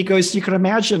 And he goes, you can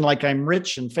imagine, like, I'm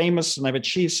rich and famous and I've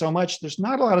achieved so much. There's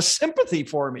not a lot of sympathy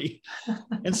for me.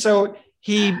 And so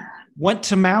he went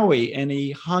to Maui and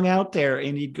he hung out there,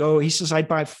 and he says, I'd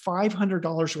buy $500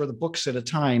 worth of books at a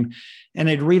time and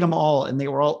I'd read them all, and they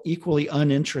were all equally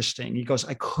uninteresting. He goes,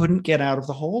 I couldn't get out of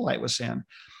the hole I was in.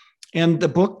 And the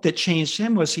book that changed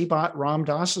him was he bought Ram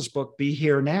Dass's book, Be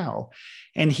Here Now.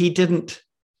 And he didn't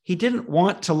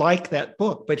want to like that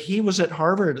book, but he was at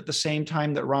Harvard at the same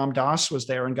time that Ram Dass was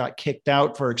there and got kicked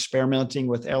out for experimenting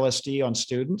with LSD on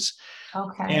students.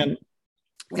 Okay.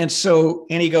 And so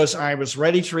he goes, I was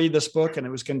ready to read this book, and it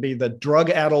was going to be the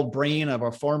drug-addled brain of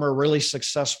a former really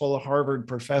successful Harvard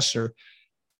professor.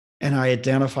 And I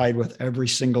identified with every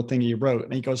single thing he wrote.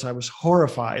 And he goes, I was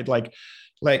horrified. Like,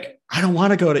 I don't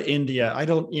want to go to India. I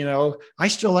don't, I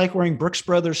still like wearing Brooks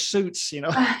Brothers suits, He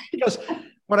goes,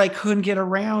 but I couldn't get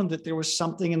around that there was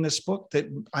something in this book that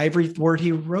every word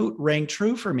he wrote rang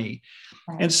true for me.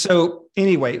 Right. And so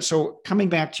anyway, so coming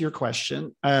back to your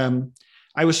question,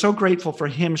 I was so grateful for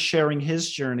him sharing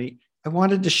his journey. I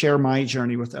wanted to share my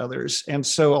journey with others. And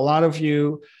so a lot of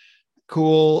you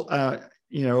cool,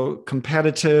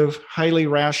 competitive, highly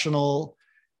rational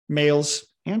males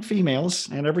and females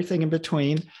and everything in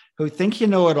between who think you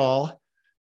know it all,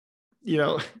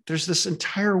 there's this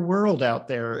entire world out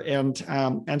there. And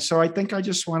so I think I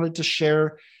just wanted to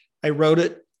share. I wrote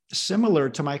it similar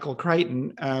to Michael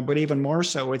Crichton, but even more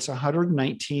so. It's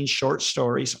 119 short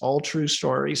stories, all true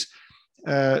stories.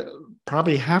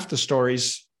 Probably half the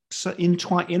stories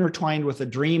intertwined with a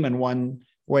dream in one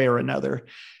way or another.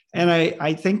 And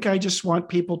I think I just want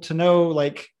people to know,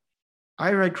 like,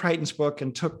 I read Crichton's book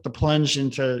and took the plunge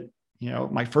into,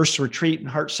 my first retreat in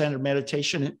heart-centered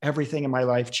meditation, and everything in my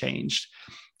life changed.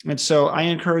 And so I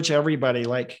encourage everybody,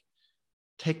 like,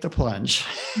 take the plunge.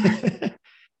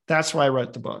 That's why I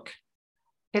wrote the book.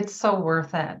 It's so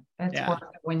worth it. It's worth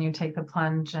it when you take the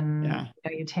plunge and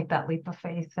you take that leap of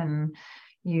faith, and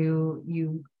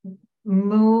you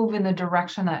move in the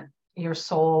direction that your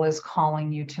soul is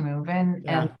calling you to move in.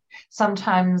 Yeah. And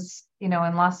sometimes,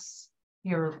 unless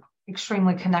you're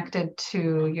extremely connected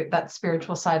to that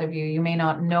spiritual side of you, you may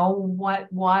not know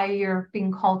why you're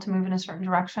being called to move in a certain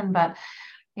direction. But,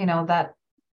 that,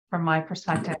 from my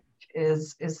perspective,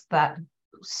 is that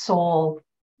soul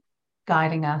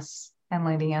guiding us and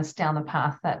leading us down the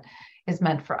path that is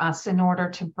meant for us in order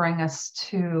to bring us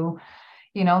to,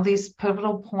 these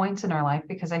pivotal points in our life.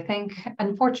 Because I think,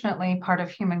 unfortunately, part of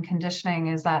human conditioning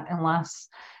is that unless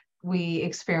we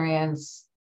experience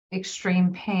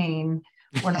extreme pain,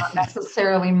 we're not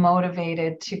necessarily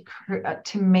motivated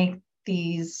to make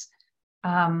these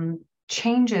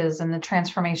changes and the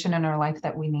transformation in our life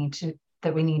that we need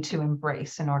to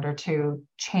embrace in order to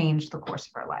change the course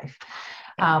of our life.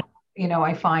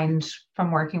 I find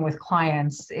from working with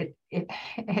clients, it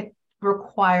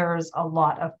requires a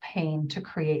lot of pain to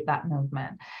create that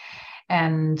movement.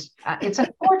 And it's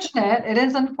unfortunate. It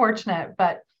is unfortunate,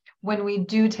 but when we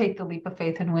do take the leap of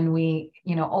faith and when we,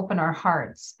 open our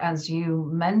hearts, as you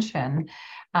mentioned,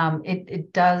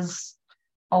 it does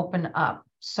open up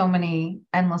so many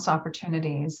endless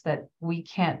opportunities that we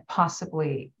can't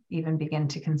possibly even begin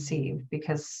to conceive,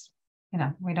 because,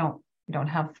 we don't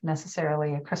have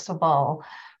necessarily a crystal ball,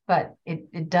 but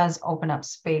it does open up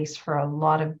space for a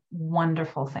lot of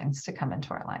wonderful things to come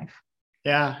into our life.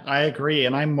 Yeah, I agree.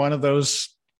 And I'm one of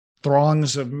those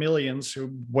throngs of millions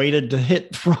who waited to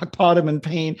hit rock bottom in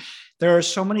pain. There are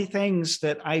so many things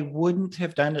that I wouldn't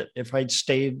have done it if I'd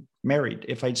stayed married,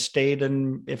 if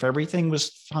everything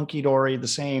was hunky-dory the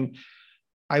same,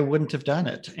 I wouldn't have done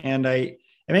it. And it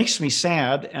makes me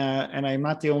sad. And I'm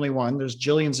not the only one. There's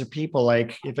jillions of people,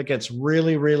 like, if it gets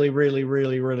really, really, really,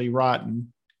 really, really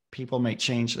rotten, people make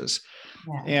changes.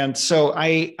 Yeah. And so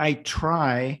I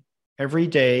try every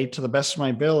day to the best of my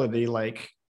ability, like,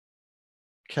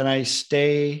 can I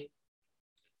stay,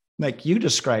 like you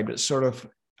described it, sort of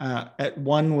at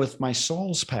one with my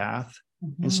soul's path,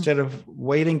 instead of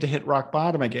waiting to hit rock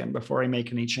bottom again before I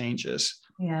make any changes.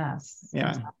 Yes.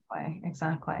 Yeah.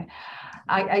 Exactly.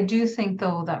 I do think,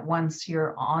 though, that once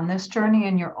you're on this journey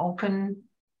and you're open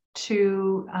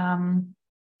to,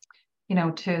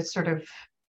 to sort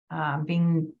of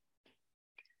being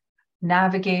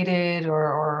navigated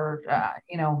or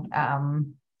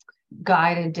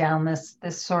guided down this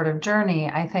sort of journey,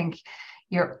 I think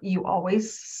you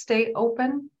always stay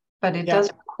open, but it does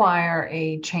require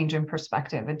a change in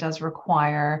perspective. It does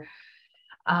require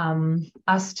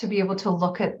us to be able to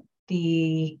look at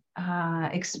the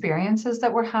experiences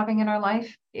that we're having in our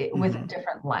life with a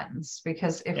different lens.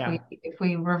 Because if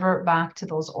we revert back to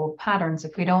those old patterns,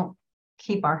 if we don't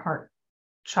keep our heart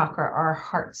chakra, our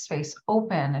heart space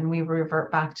open, and we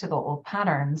revert back to the old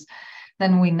patterns,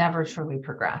 then we never truly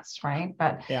progress, right?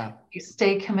 But you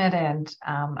stay committed,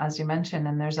 as you mentioned,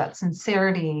 and there's that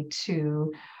sincerity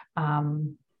to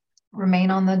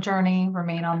remain on the journey,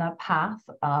 remain on that path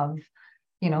of,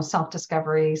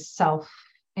 self-discovery,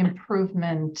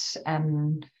 self-improvement,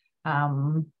 and,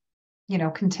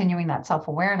 continuing that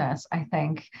self-awareness, I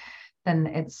think, then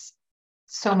it's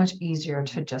so much easier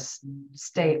to just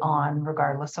stay on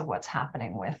regardless of what's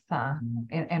happening with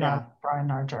in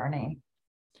our journey.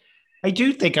 I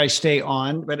do think I stay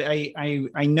on, but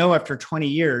I know after 20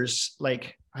 years,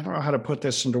 like, I don't know how to put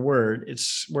this into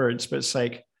words, but it's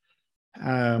like,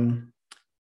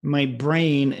 my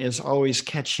brain is always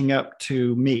catching up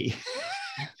to me.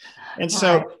 And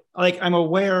so like, I'm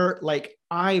aware, like,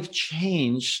 I've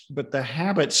changed, but the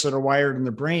habits that are wired in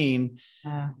the brain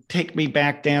take me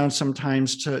back down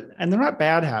sometimes and they're not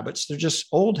bad habits. They're just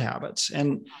old habits.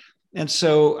 And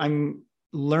so I'm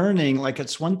learning, like,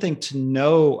 it's one thing to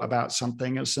know about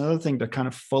something. It's another thing to kind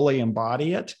of fully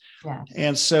embody it. Yeah.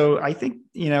 And so I think,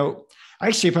 I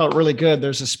actually felt really good.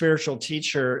 There's a spiritual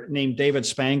teacher named David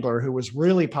Spangler who was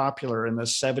really popular in the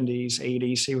 70s,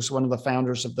 80s. He was one of the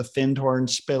founders of the Findhorn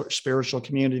spiritual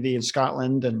community in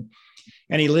Scotland. And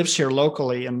he lives here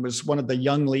locally and was one of the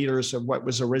young leaders of what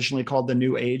was originally called the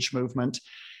New Age movement.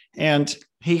 And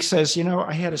he says,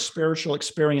 I had a spiritual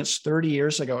experience 30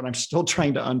 years ago and I'm still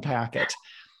trying to unpack it.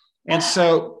 And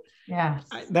so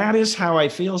that is how I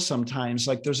feel sometimes.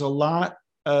 Like, there's a lot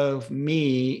of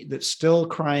me that's still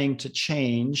crying to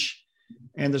change.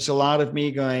 And there's a lot of me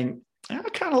going, I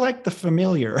kind of like the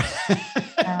familiar.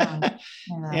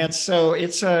 And so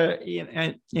it's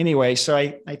anyway, so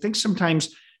I think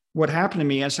sometimes what happened to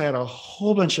me is I had a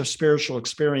whole bunch of spiritual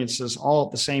experiences all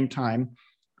at the same time,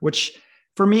 which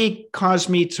for me caused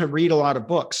me to read a lot of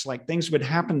books. Like, things would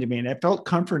happen to me and it felt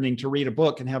comforting to read a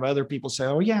book and have other people say,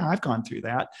 oh yeah, I've gone through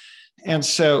that. And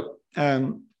so,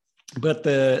 but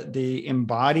the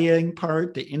embodying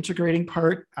part, the integrating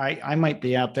part, I might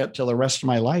be at that till the rest of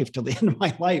my life, till the end of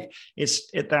my life.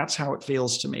 That's how it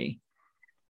feels to me.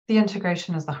 The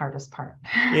integration is the hardest part.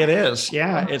 It is.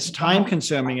 Yeah. It's time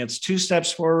consuming. It's 2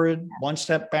 steps forward, 1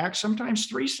 step back, sometimes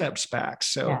 3 steps back.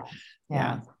 So,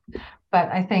 yeah. But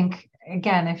I think,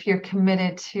 again, if you're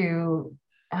committed to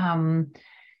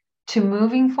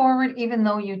moving forward, even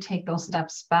though you take those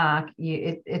steps back,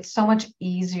 it's so much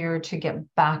easier to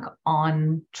get back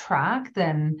on track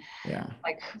than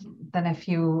if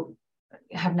you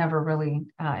have never really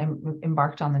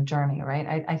embarked on the journey,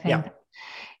 right? I think,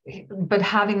 but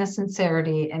having the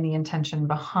sincerity and the intention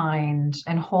behind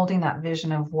and holding that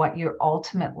vision of what you're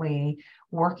ultimately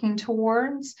working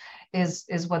towards is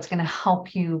what's going to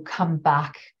help you come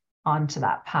back onto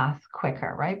that path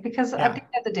quicker, right? Because at the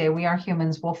end of the day, we are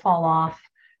humans. We'll fall off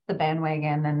the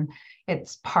bandwagon, and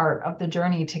it's part of the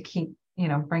journey to keep,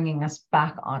 bringing us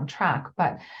back on track.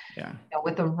 But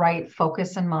with the right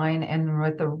focus in mind and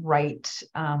with the right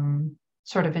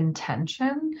sort of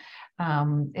intention,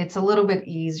 it's a little bit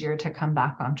easier to come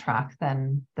back on track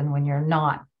than when you're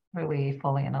not really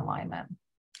fully in alignment.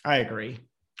 I agree.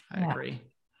 I agree.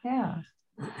 Yeah.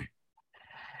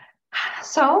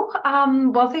 So,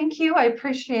 well, thank you. I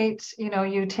appreciate,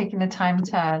 you taking the time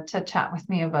to chat with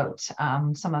me about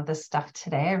some of this stuff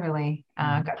today. I really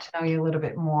got to know you a little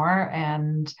bit more.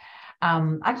 And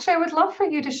actually, I would love for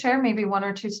you to share maybe 1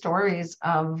 or 2 stories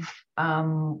of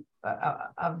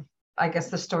I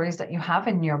guess, the stories that you have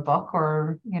in your book,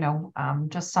 or,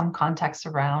 just some context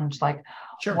around, like,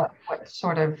 what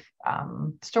sort of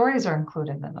stories are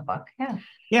included in the book.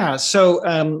 Yeah. So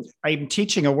I'm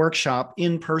teaching a workshop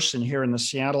in person here in the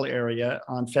Seattle area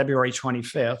on February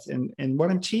 25th. And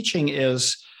what I'm teaching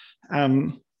is,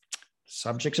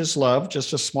 subject is love,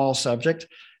 just a small subject,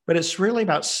 but it's really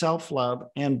about self-love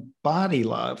and body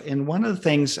love. And one of the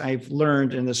things I've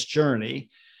learned in this journey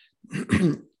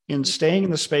in staying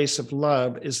in the space of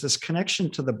love is this connection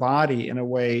to the body in a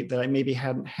way that I maybe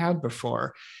hadn't had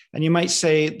before. And you might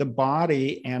say the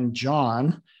body and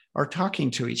John are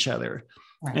talking to each other.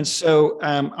 Right. And so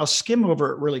I'll skim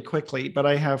over it really quickly, but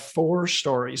I have 4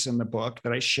 stories in the book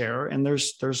that I share, and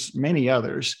there's many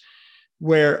others,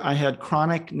 where I had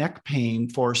chronic neck pain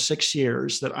for 6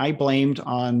 years that I blamed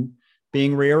on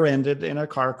being rear-ended in a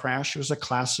car crash. It was a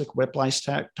classic whiplash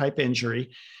type injury.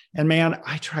 And man,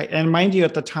 I tried, and mind you,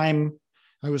 at the time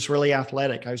I was really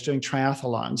athletic. I was doing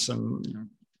triathlons and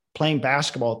playing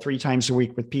basketball 3 times a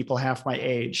week with people half my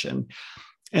age.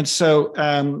 And so,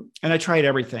 and I tried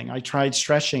everything. I tried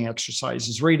stretching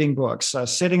exercises, reading books,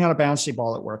 sitting on a bouncy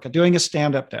ball at work, doing a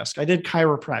stand-up desk. I did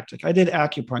chiropractic. I did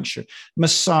acupuncture,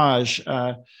 massage.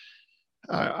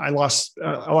 I lost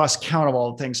count of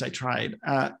all the things I tried,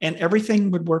 and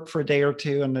everything would work for a day or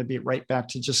two, and I'd be right back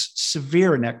to just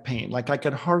severe neck pain. Like I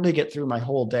could hardly get through my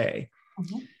whole day.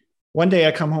 Mm-hmm. One day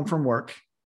I come home from work.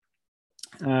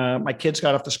 My kids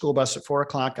got off the school bus at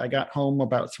 4:00. I got home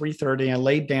about 3:30 and I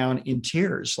laid down in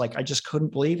tears. Like I just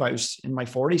couldn't believe I was in my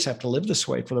 40s, have to live this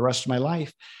way for the rest of my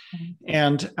life.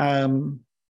 Mm-hmm.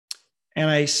 And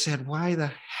I said, why the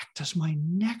heck does my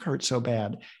neck hurt so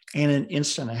bad? And in an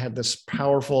instant, I had this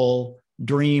powerful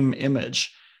dream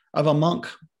image of a monk,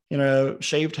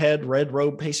 shaved head, red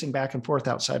robe, pacing back and forth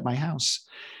outside my house.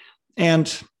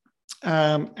 And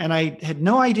I had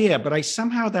no idea, but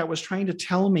that was trying to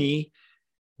tell me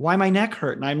why my neck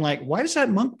hurt. And I'm like, why does that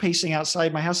monk pacing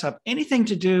outside my house have anything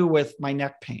to do with my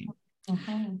neck pain?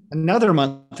 Mm-hmm. Another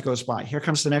month goes by. Here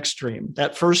comes the next dream.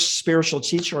 That first spiritual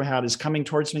teacher I had is coming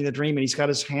towards me in the dream, and he's got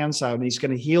his hands out and he's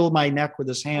going to heal my neck with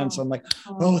his hands. So I'm like,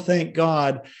 oh, thank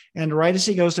God. And right as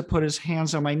he goes to put his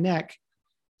hands on my neck,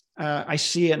 I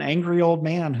see an angry old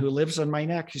man who lives on my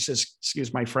neck. He says,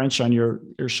 excuse my French on your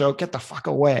show, get the fuck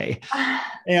away.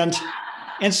 And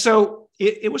so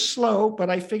it was slow, but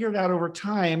I figured out over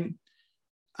time,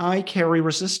 I carry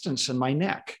resistance in my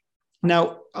neck.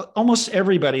 Now, almost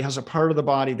everybody has a part of the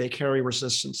body they carry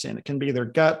resistance in. It can be their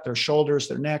gut, their shoulders,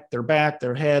 their neck, their back,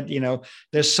 their head.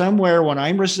 There's somewhere when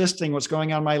I'm resisting what's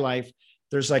going on in my life,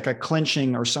 there's like a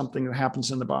clenching or something that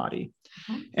happens in the body.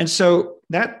 Mm-hmm. And so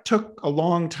that took a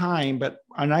long time, but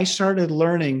when I started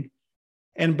learning,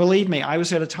 and believe me, I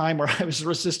was at a time where I was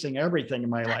resisting everything in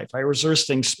my life. I was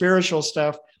resisting spiritual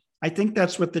stuff. I think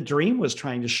that's what the dream was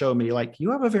trying to show me. Like,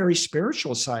 you have a very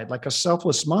spiritual side, like a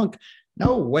selfless monk.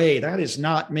 No way, that is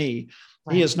not me.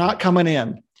 Right. He is not coming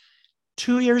in.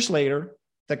 2 years later,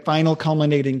 the final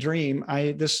culminating dream,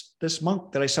 this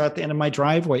monk that I saw at the end of my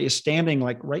driveway is standing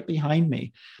like right behind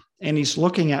me. And he's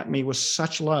looking at me with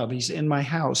such love. He's in my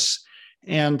house.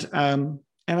 And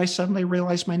I suddenly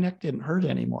realized my neck didn't hurt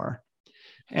anymore.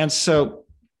 And so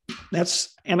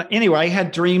anyway, I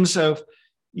had dreams of,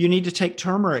 you need to take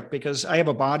turmeric because I have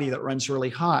a body that runs really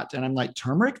hot. And I'm like,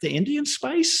 turmeric, the Indian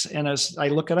spice? And as I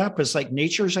look it up, it's like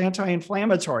nature's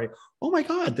anti-inflammatory. Oh my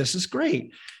God, this is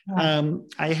great. Wow.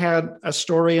 I had a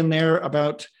story in there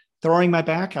about throwing my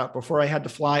back out before I had to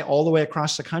fly all the way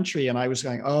across the country. And I was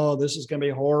going, oh, this is going to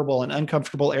be horrible, an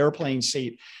uncomfortable airplane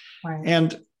seat. Right.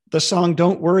 And the song,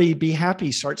 Don't Worry, Be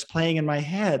Happy starts playing in my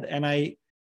head. And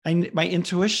my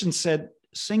intuition said,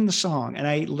 sing the song. And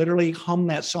I literally hummed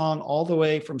that song all the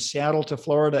way from Seattle to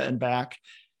Florida and back.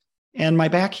 And my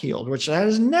back healed, which that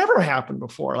has never happened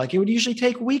before. Like, it would usually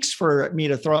take weeks for me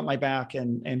to throw out my back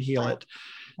and heal it.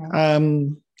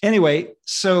 Anyway,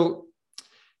 so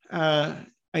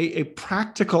a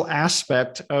practical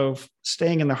aspect of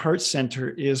staying in the heart center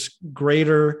is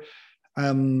greater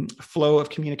flow of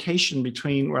communication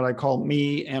between what I call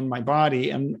me and my body.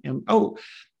 And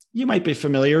you might be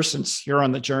familiar, since you're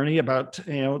on the journey, about,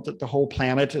 that the whole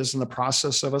planet is in the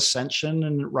process of ascension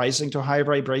and rising to high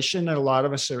vibration. And a lot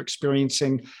of us are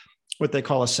experiencing what they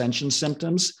call ascension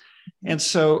symptoms. And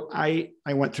so I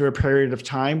went through a period of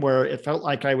time where it felt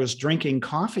like I was drinking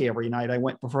coffee every night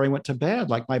before I went to bed.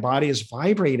 Like, my body is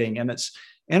vibrating and it's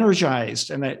energized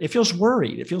and it feels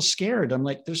worried. It feels scared. I'm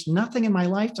like, there's nothing in my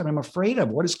life that I'm afraid of.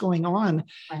 What is going on?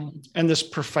 Right. And this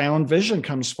profound vision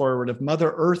comes forward of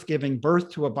Mother Earth giving birth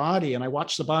to a body. And I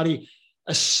watch the body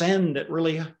ascend at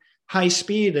really high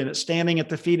speed, and it's standing at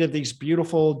the feet of these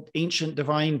beautiful, ancient,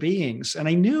 divine beings. And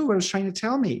I knew what it was trying to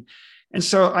tell me. And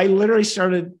so I literally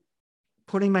started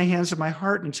putting my hands on my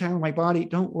heart and telling my body,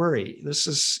 don't worry. This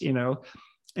is,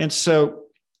 and so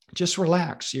just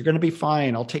relax. You're going to be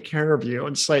fine. I'll take care of you.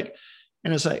 And it's like,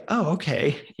 oh,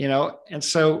 okay. And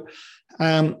so,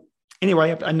 anyway, I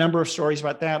have a number of stories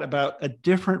about that, about a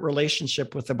different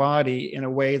relationship with the body in a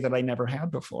way that I never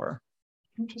had before.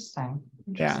 Interesting.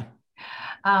 Yeah.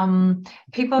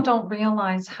 People don't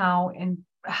realize how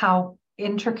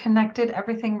interconnected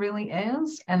everything really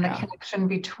is, and the connection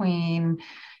between,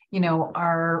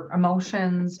 our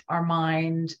emotions, our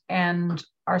mind, and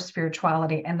our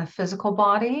spirituality and the physical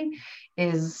body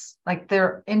is like,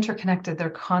 they're interconnected. They're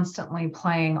constantly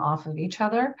playing off of each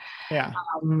other. Yeah.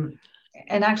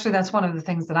 And actually, that's one of the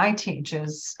things that I teach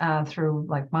is through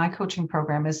like my coaching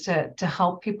program, is to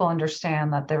help people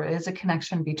understand that there is a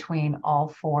connection between all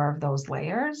four of those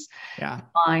layers. Yeah.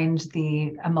 Mind,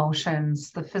 the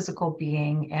emotions, the physical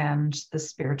being, and the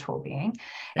spiritual being.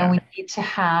 Yeah. And we need to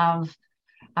have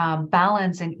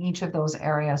balance in each of those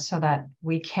areas so that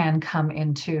we can come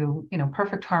into,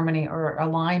 perfect harmony or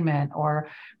alignment, or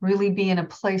really be in a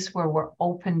place where we're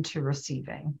open to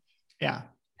receiving. Yeah.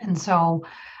 And so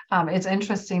it's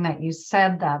interesting that you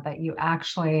said that you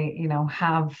actually,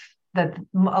 have that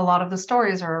a lot of the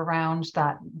stories are around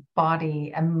that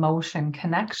body emotion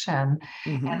connection.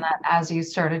 Mm-hmm. And that as you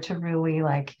started to really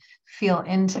like feel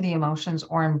into the emotions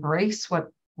or embrace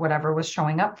whatever was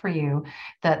showing up for you,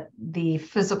 that the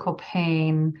physical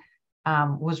pain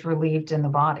was relieved in the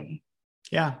body.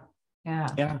 Yeah. Yeah.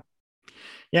 Yeah.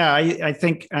 Yeah. I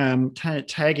think kind of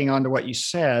tagging on to what you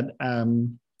said,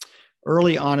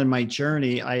 early on in my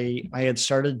journey, I had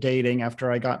started dating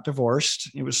after I got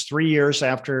divorced. It was 3 years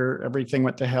after everything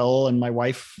went to hell and my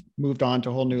wife moved on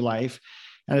to a whole new life.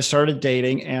 And I started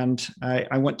dating, and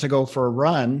I went to go for a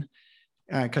run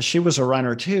because she was a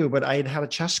runner too, but I had had a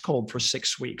chest cold for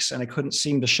 6 weeks and I couldn't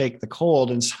seem to shake the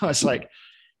cold. And so it's like,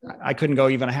 I couldn't go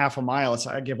even a half a mile. It's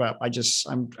like, I give up.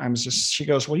 She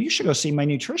goes, well, you should go see my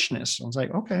nutritionist. I was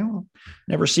like, okay, well,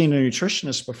 never seen a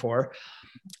nutritionist before.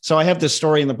 So I have this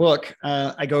story in the book.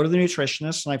 I go to the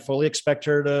nutritionist and I fully expect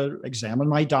her to examine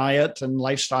my diet and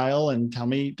lifestyle and tell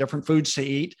me different foods to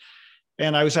eat.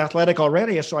 And I was athletic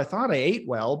already, so I thought I ate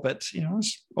well, but I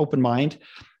was open mind.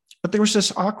 But there was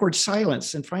this awkward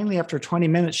silence. And finally, after 20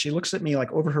 minutes, she looks at me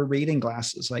like over her reading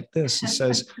glasses like this and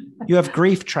says, you have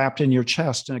grief trapped in your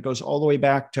chest. And it goes all the way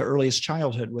back to earliest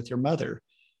childhood with your mother.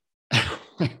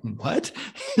 What?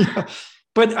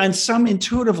 But on some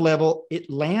intuitive level,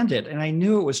 it landed. And I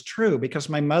knew it was true because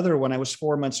my mother, when I was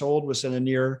 4 months old, was in a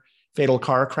near fatal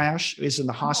car crash, was in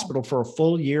the hospital for a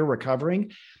full year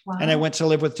recovering. Wow. And I went to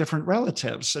live with different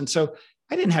relatives. And so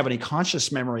I didn't have any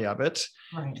conscious memory of it.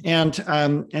 Right.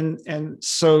 And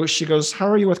so she goes, how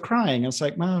are you with crying? And it's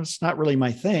like, well, it's not really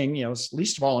my thing, it's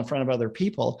least of all in front of other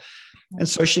people. And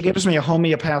so she gives me a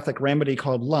homeopathic remedy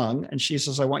called lung. And she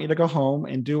says, I want you to go home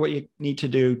and do what you need to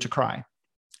do to cry.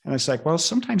 And I was like, well,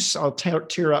 sometimes I'll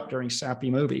tear up during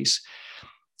sappy movies.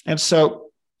 And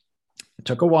so it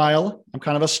took a while. I'm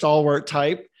kind of a stalwart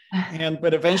type.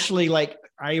 But eventually, like,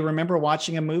 I remember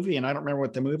watching a movie, and I don't remember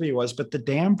what the movie was, but the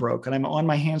dam broke and I'm on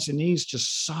my hands and knees,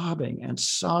 just sobbing and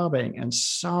sobbing and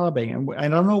sobbing. And I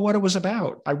don't know what it was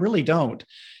about. I really don't.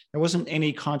 There wasn't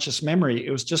any conscious memory.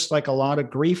 It was just like a lot of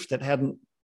grief that I hadn't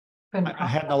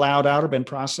allowed out or been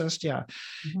processed. Yeah.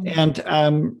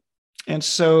 Mm-hmm.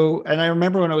 And I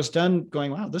remember when I was done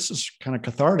going, wow, this is kind of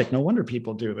cathartic. No wonder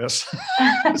people do this.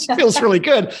 This feels really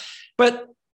good. But,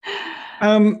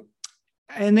 and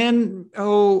then,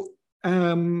 2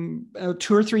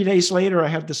 or 3 days later, I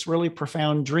had this really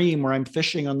profound dream where I'm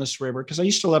fishing on this river because I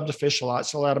used to love to fish a lot.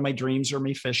 So a lot of my dreams are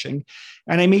me fishing.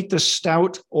 And I meet this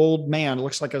stout old man,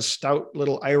 looks like a stout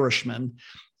little Irishman.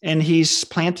 And he's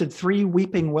planted 3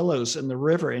 weeping willows in the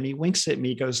river. And he winks at me,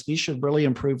 he goes, these should really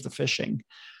improve the fishing.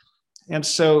 And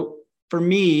so for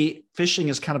me, fishing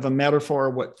is kind of a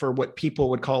metaphor for what people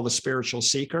would call the spiritual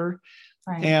seeker.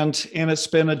 Right. And it's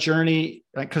been a journey,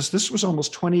 because this was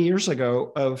almost 20 years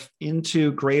ago, of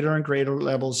into greater and greater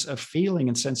levels of feeling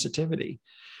and sensitivity.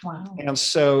 Wow. And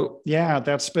so, yeah,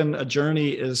 that's been a journey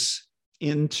is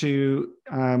into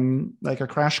like a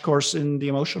crash course in the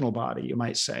emotional body, you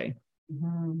might say.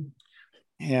 Mm-hmm.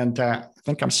 And I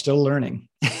think I'm still learning.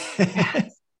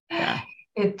 Yeah.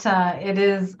 It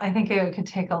is. I think it could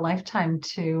take a lifetime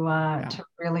to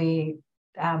really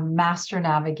master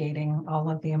navigating all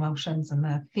of the emotions and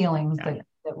the feelings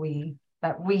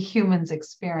that we humans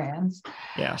experience.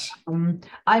 Yes.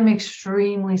 I'm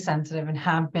extremely sensitive and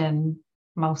have been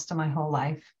most of my whole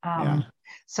life.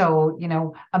 So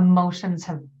emotions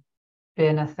have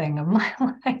been a thing of my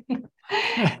life.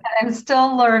 And I'm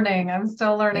still learning. How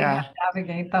to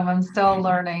navigate them. I'm still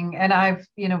learning, and I've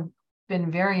been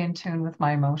very in tune with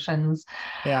my emotions.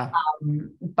 Yeah.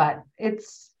 But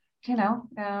it's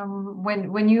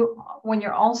when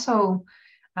you're also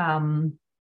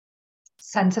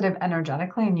sensitive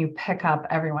energetically and you pick up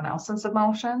everyone else's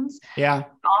emotions,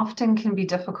 often can be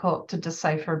difficult to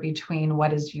decipher between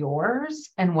what is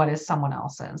yours and what is someone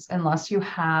else's, unless you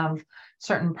have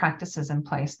certain practices in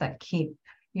place that keep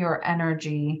your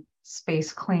energy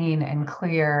space clean and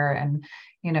clear, and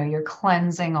you're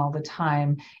cleansing all the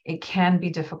time. It can be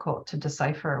difficult to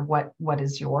decipher what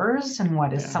is yours and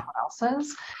what is someone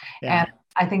else's. And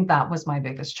I think that was my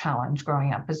biggest challenge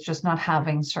growing up, is just not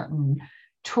having certain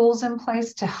tools in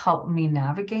place to help me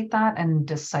navigate that and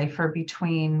decipher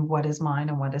between what is mine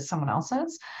and what is someone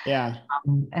else's.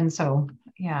 And so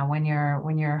when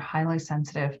you're highly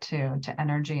sensitive to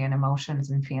energy and emotions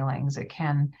and feelings, it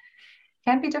can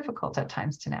can be difficult at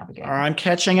times to navigate. I'm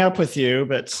catching up with you,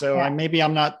 but so maybe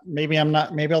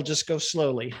I'll just go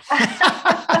slowly.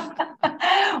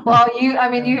 Well,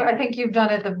 I think you've done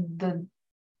it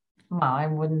well, I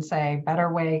wouldn't say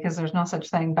better way, because there's no such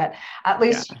thing, but at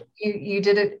least you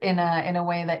did it in a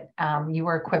way that you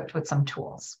were equipped with some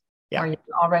tools. Or you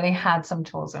already had some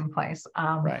tools in place.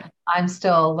 Right. I'm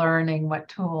still learning what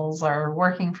tools are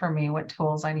working for me, what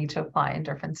tools I need to apply in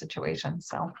different situations.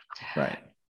 So, right.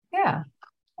 Yeah.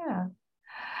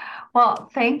 Well,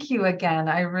 thank you again.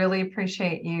 I really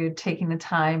appreciate you taking the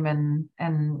time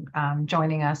and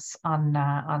joining us on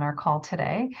our call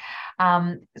today.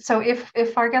 So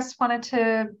if our guests wanted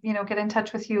to, get in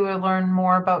touch with you or learn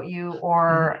more about you,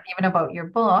 or even about your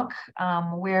book,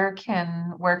 where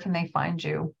can they find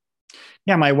you?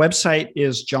 Yeah, my website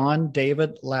is John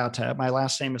David Latta. My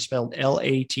last name is spelled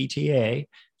Latta,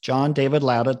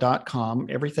 johndavidlatta.com.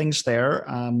 Everything's there.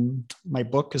 My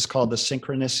book is called The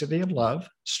Synchronicity of Love,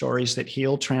 Stories That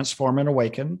Heal, Transform, and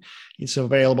Awaken. It's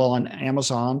available on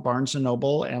Amazon, Barnes &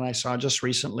 Noble, and I saw just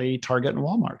recently Target and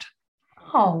Walmart.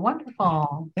 Oh,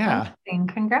 wonderful. Yeah.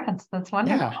 Congrats. That's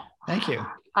wonderful. Yeah, thank you.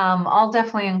 I'll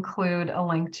definitely include a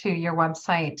link to your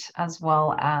website, as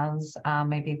well as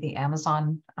maybe the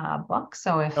Amazon book.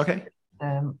 So if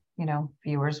the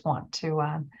viewers want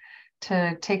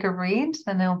to take a read,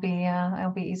 then it'll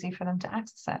be easy for them to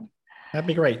access it. That'd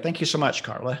be great. Thank you so much,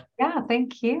 Carla. Yeah,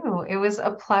 thank you. It was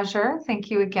a pleasure.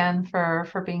 Thank you again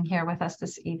for being here with us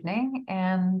this evening.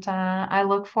 And I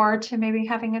look forward to maybe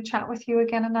having a chat with you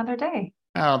again another day.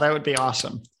 Oh, that would be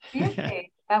awesome.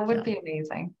 Okay, that would be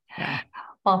amazing. Yeah.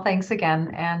 Well, thanks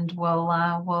again, and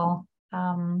we'll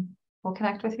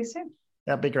connect with you soon.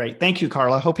 That'd be great. Thank you,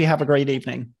 Carla. Hope you have a great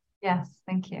evening. Yes,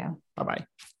 thank you. Bye-bye.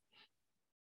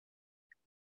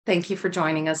 Thank you for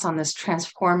joining us on this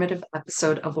transformative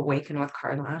episode of Awaken with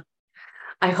Carla.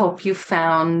 I hope you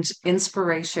found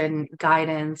inspiration,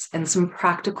 guidance, and some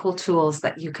practical tools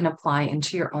that you can apply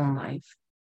into your own life.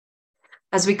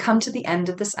 As we come to the end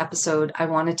of this episode, I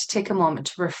wanted to take a moment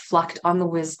to reflect on the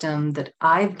wisdom that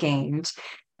I've gained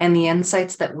and the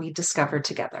insights that we discovered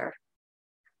together.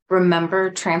 Remember,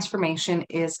 transformation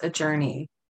is a journey,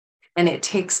 and it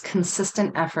takes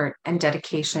consistent effort and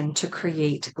dedication to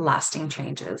create lasting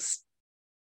changes.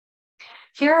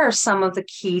 Here are some of the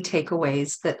key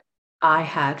takeaways that I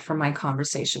had from my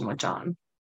conversation with John.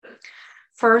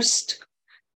 First,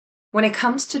 when it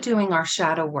comes to doing our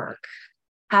shadow work,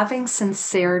 having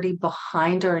sincerity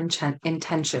behind our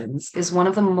intentions is one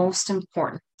of the most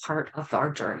important part of our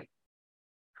journey.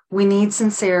 We need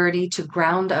sincerity to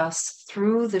ground us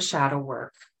through the shadow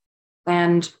work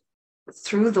and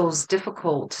through those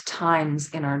difficult times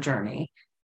in our journey.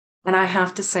 And I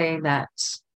have to say that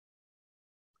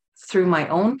through my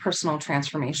own personal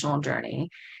transformational journey,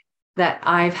 that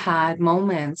I've had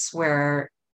moments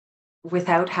where,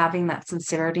 without having that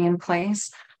sincerity in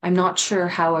place, I'm not sure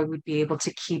how I would be able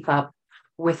to keep up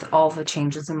with all the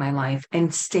changes in my life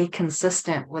and stay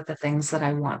consistent with the things that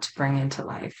I want to bring into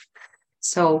life.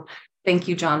 So thank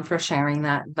you, John, for sharing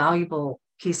that valuable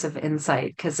piece of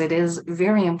insight, because it is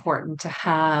very important to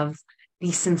have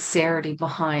the sincerity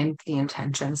behind the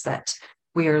intentions that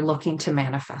we are looking to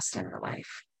manifest in our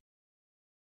life.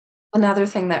 Another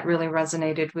thing that really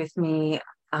resonated with me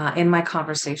in my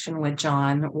conversation with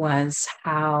John was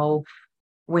how,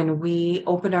 when we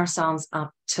open ourselves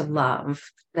up to love,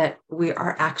 that we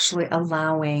are actually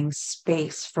allowing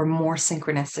space for more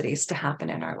synchronicities to happen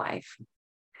in our life.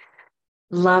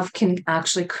 Love can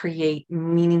actually create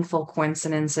meaningful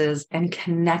coincidences and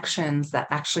connections that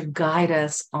actually guide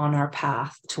us on our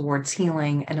path towards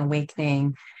healing and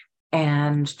awakening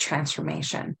and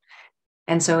transformation.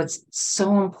 And so it's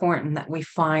so important that we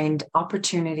find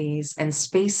opportunities and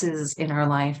spaces in our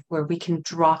life where we can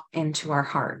drop into our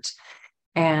heart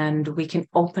and we can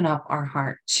open up our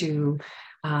heart to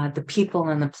the people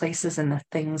and the places and the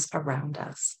things around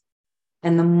us.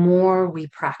 And the more we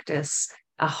practice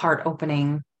a heart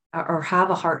opening or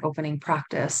have a heart opening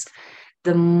practice,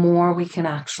 the more we can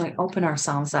actually open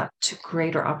ourselves up to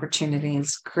greater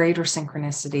opportunities, greater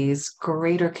synchronicities,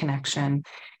 greater connection,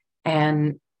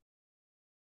 and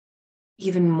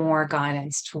even more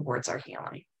guidance towards our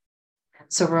healing.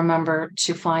 So remember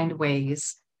to find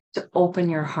ways to open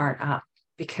your heart up,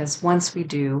 because once we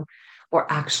do, we're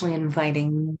actually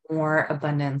inviting more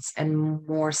abundance and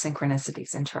more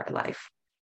synchronicities into our life.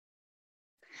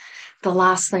 The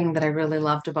last thing that I really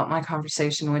loved about my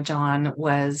conversation with John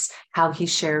was how he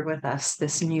shared with us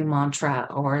this new mantra,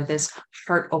 or this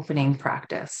heart opening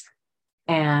practice.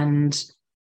 And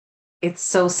it's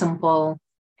so simple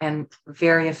and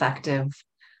very effective.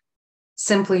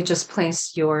 Simply just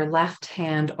place your left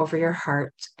hand over your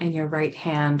heart and your right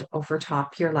hand over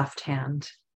top your left hand.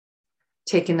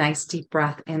 Take a nice deep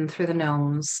breath in through the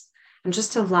nose and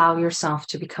just allow yourself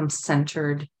to become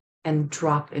centered and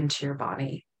drop into your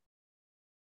body.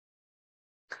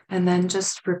 And then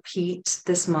just repeat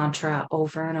this mantra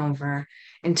over and over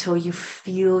until you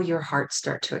feel your heart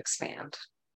start to expand.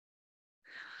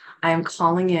 I am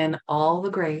calling in all the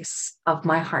grace of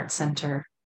my heart center,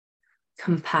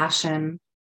 compassion,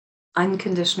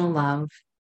 unconditional love,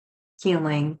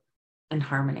 healing, and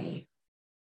harmony.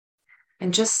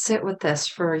 And just sit with this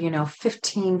for,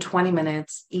 15, 20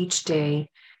 minutes each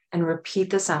day and repeat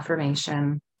this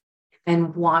affirmation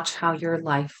and watch how your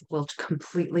life will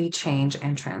completely change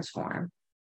and transform.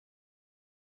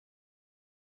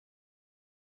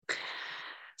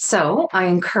 So I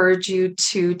encourage you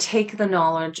to take the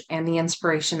knowledge and the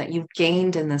inspiration that you've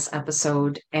gained in this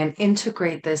episode and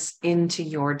integrate this into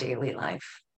your daily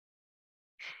life.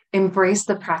 Embrace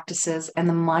the practices and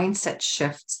the mindset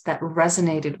shifts that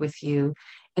resonated with you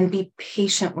and be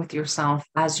patient with yourself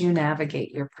as you navigate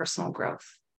your personal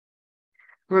growth.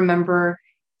 Remember,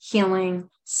 healing,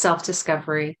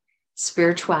 self-discovery,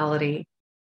 spirituality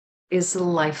is a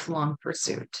lifelong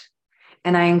pursuit.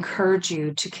 And I encourage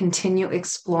you to continue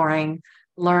exploring,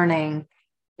 learning,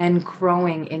 and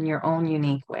growing in your own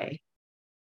unique way.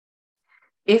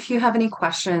 If you have any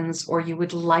questions or you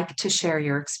would like to share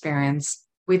your experience,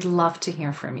 we'd love to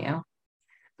hear from you.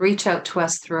 Reach out to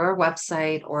us through our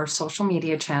website or social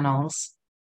media channels.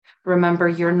 Remember,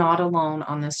 you're not alone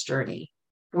on this journey.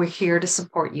 We're here to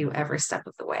support you every step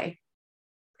of the way.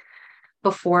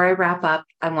 Before I wrap up,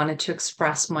 I wanted to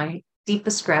express my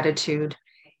deepest gratitude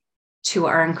to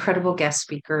our incredible guest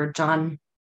speaker, John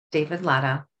David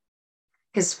Latta.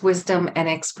 His wisdom and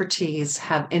expertise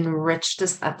have enriched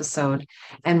this episode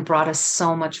and brought us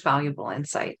so much valuable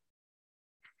insight.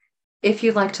 If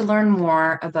you'd like to learn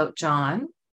more about John,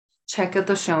 check out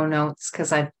the show notes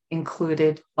because I've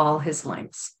included all his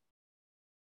links.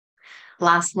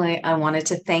 Lastly, I wanted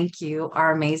to thank you,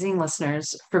 our amazing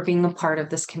listeners, for being a part of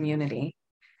this community.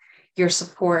 Your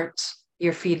support,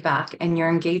 your feedback, and your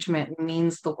engagement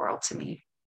means the world to me.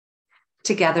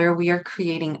 Together, we are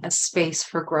creating a space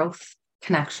for growth,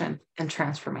 connection, and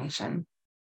transformation.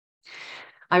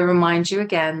 I remind you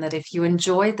again that if you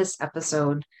enjoyed this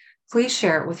episode, please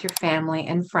share it with your family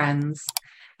and friends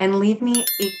and leave me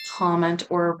a comment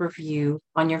or a review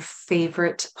on your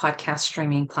favorite podcast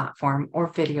streaming platform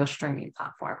or video streaming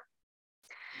platform.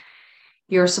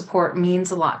 Your support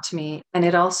means a lot to me, and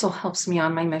it also helps me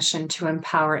on my mission to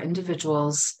empower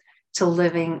individuals to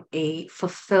living a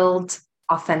fulfilled,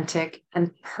 authentic,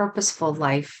 and purposeful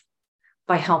life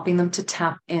by helping them to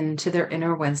tap into their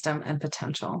inner wisdom and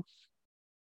potential.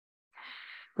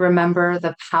 Remember,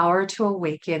 the power to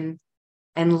awaken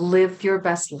and live your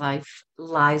best life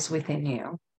lies within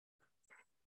you.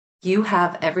 You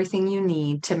have everything you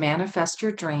need to manifest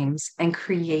your dreams and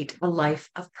create a life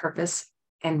of purpose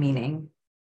and meaning.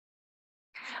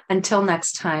 Until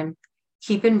next time,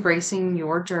 keep embracing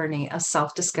your journey of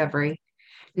self-discovery,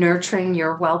 nurturing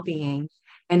your well-being,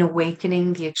 and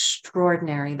awakening the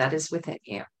extraordinary that is within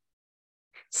you.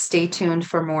 Stay tuned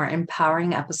for more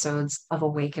empowering episodes of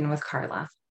Awaken with Carla.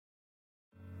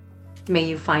 May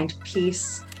you find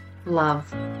peace,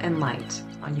 love, and light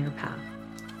on your path.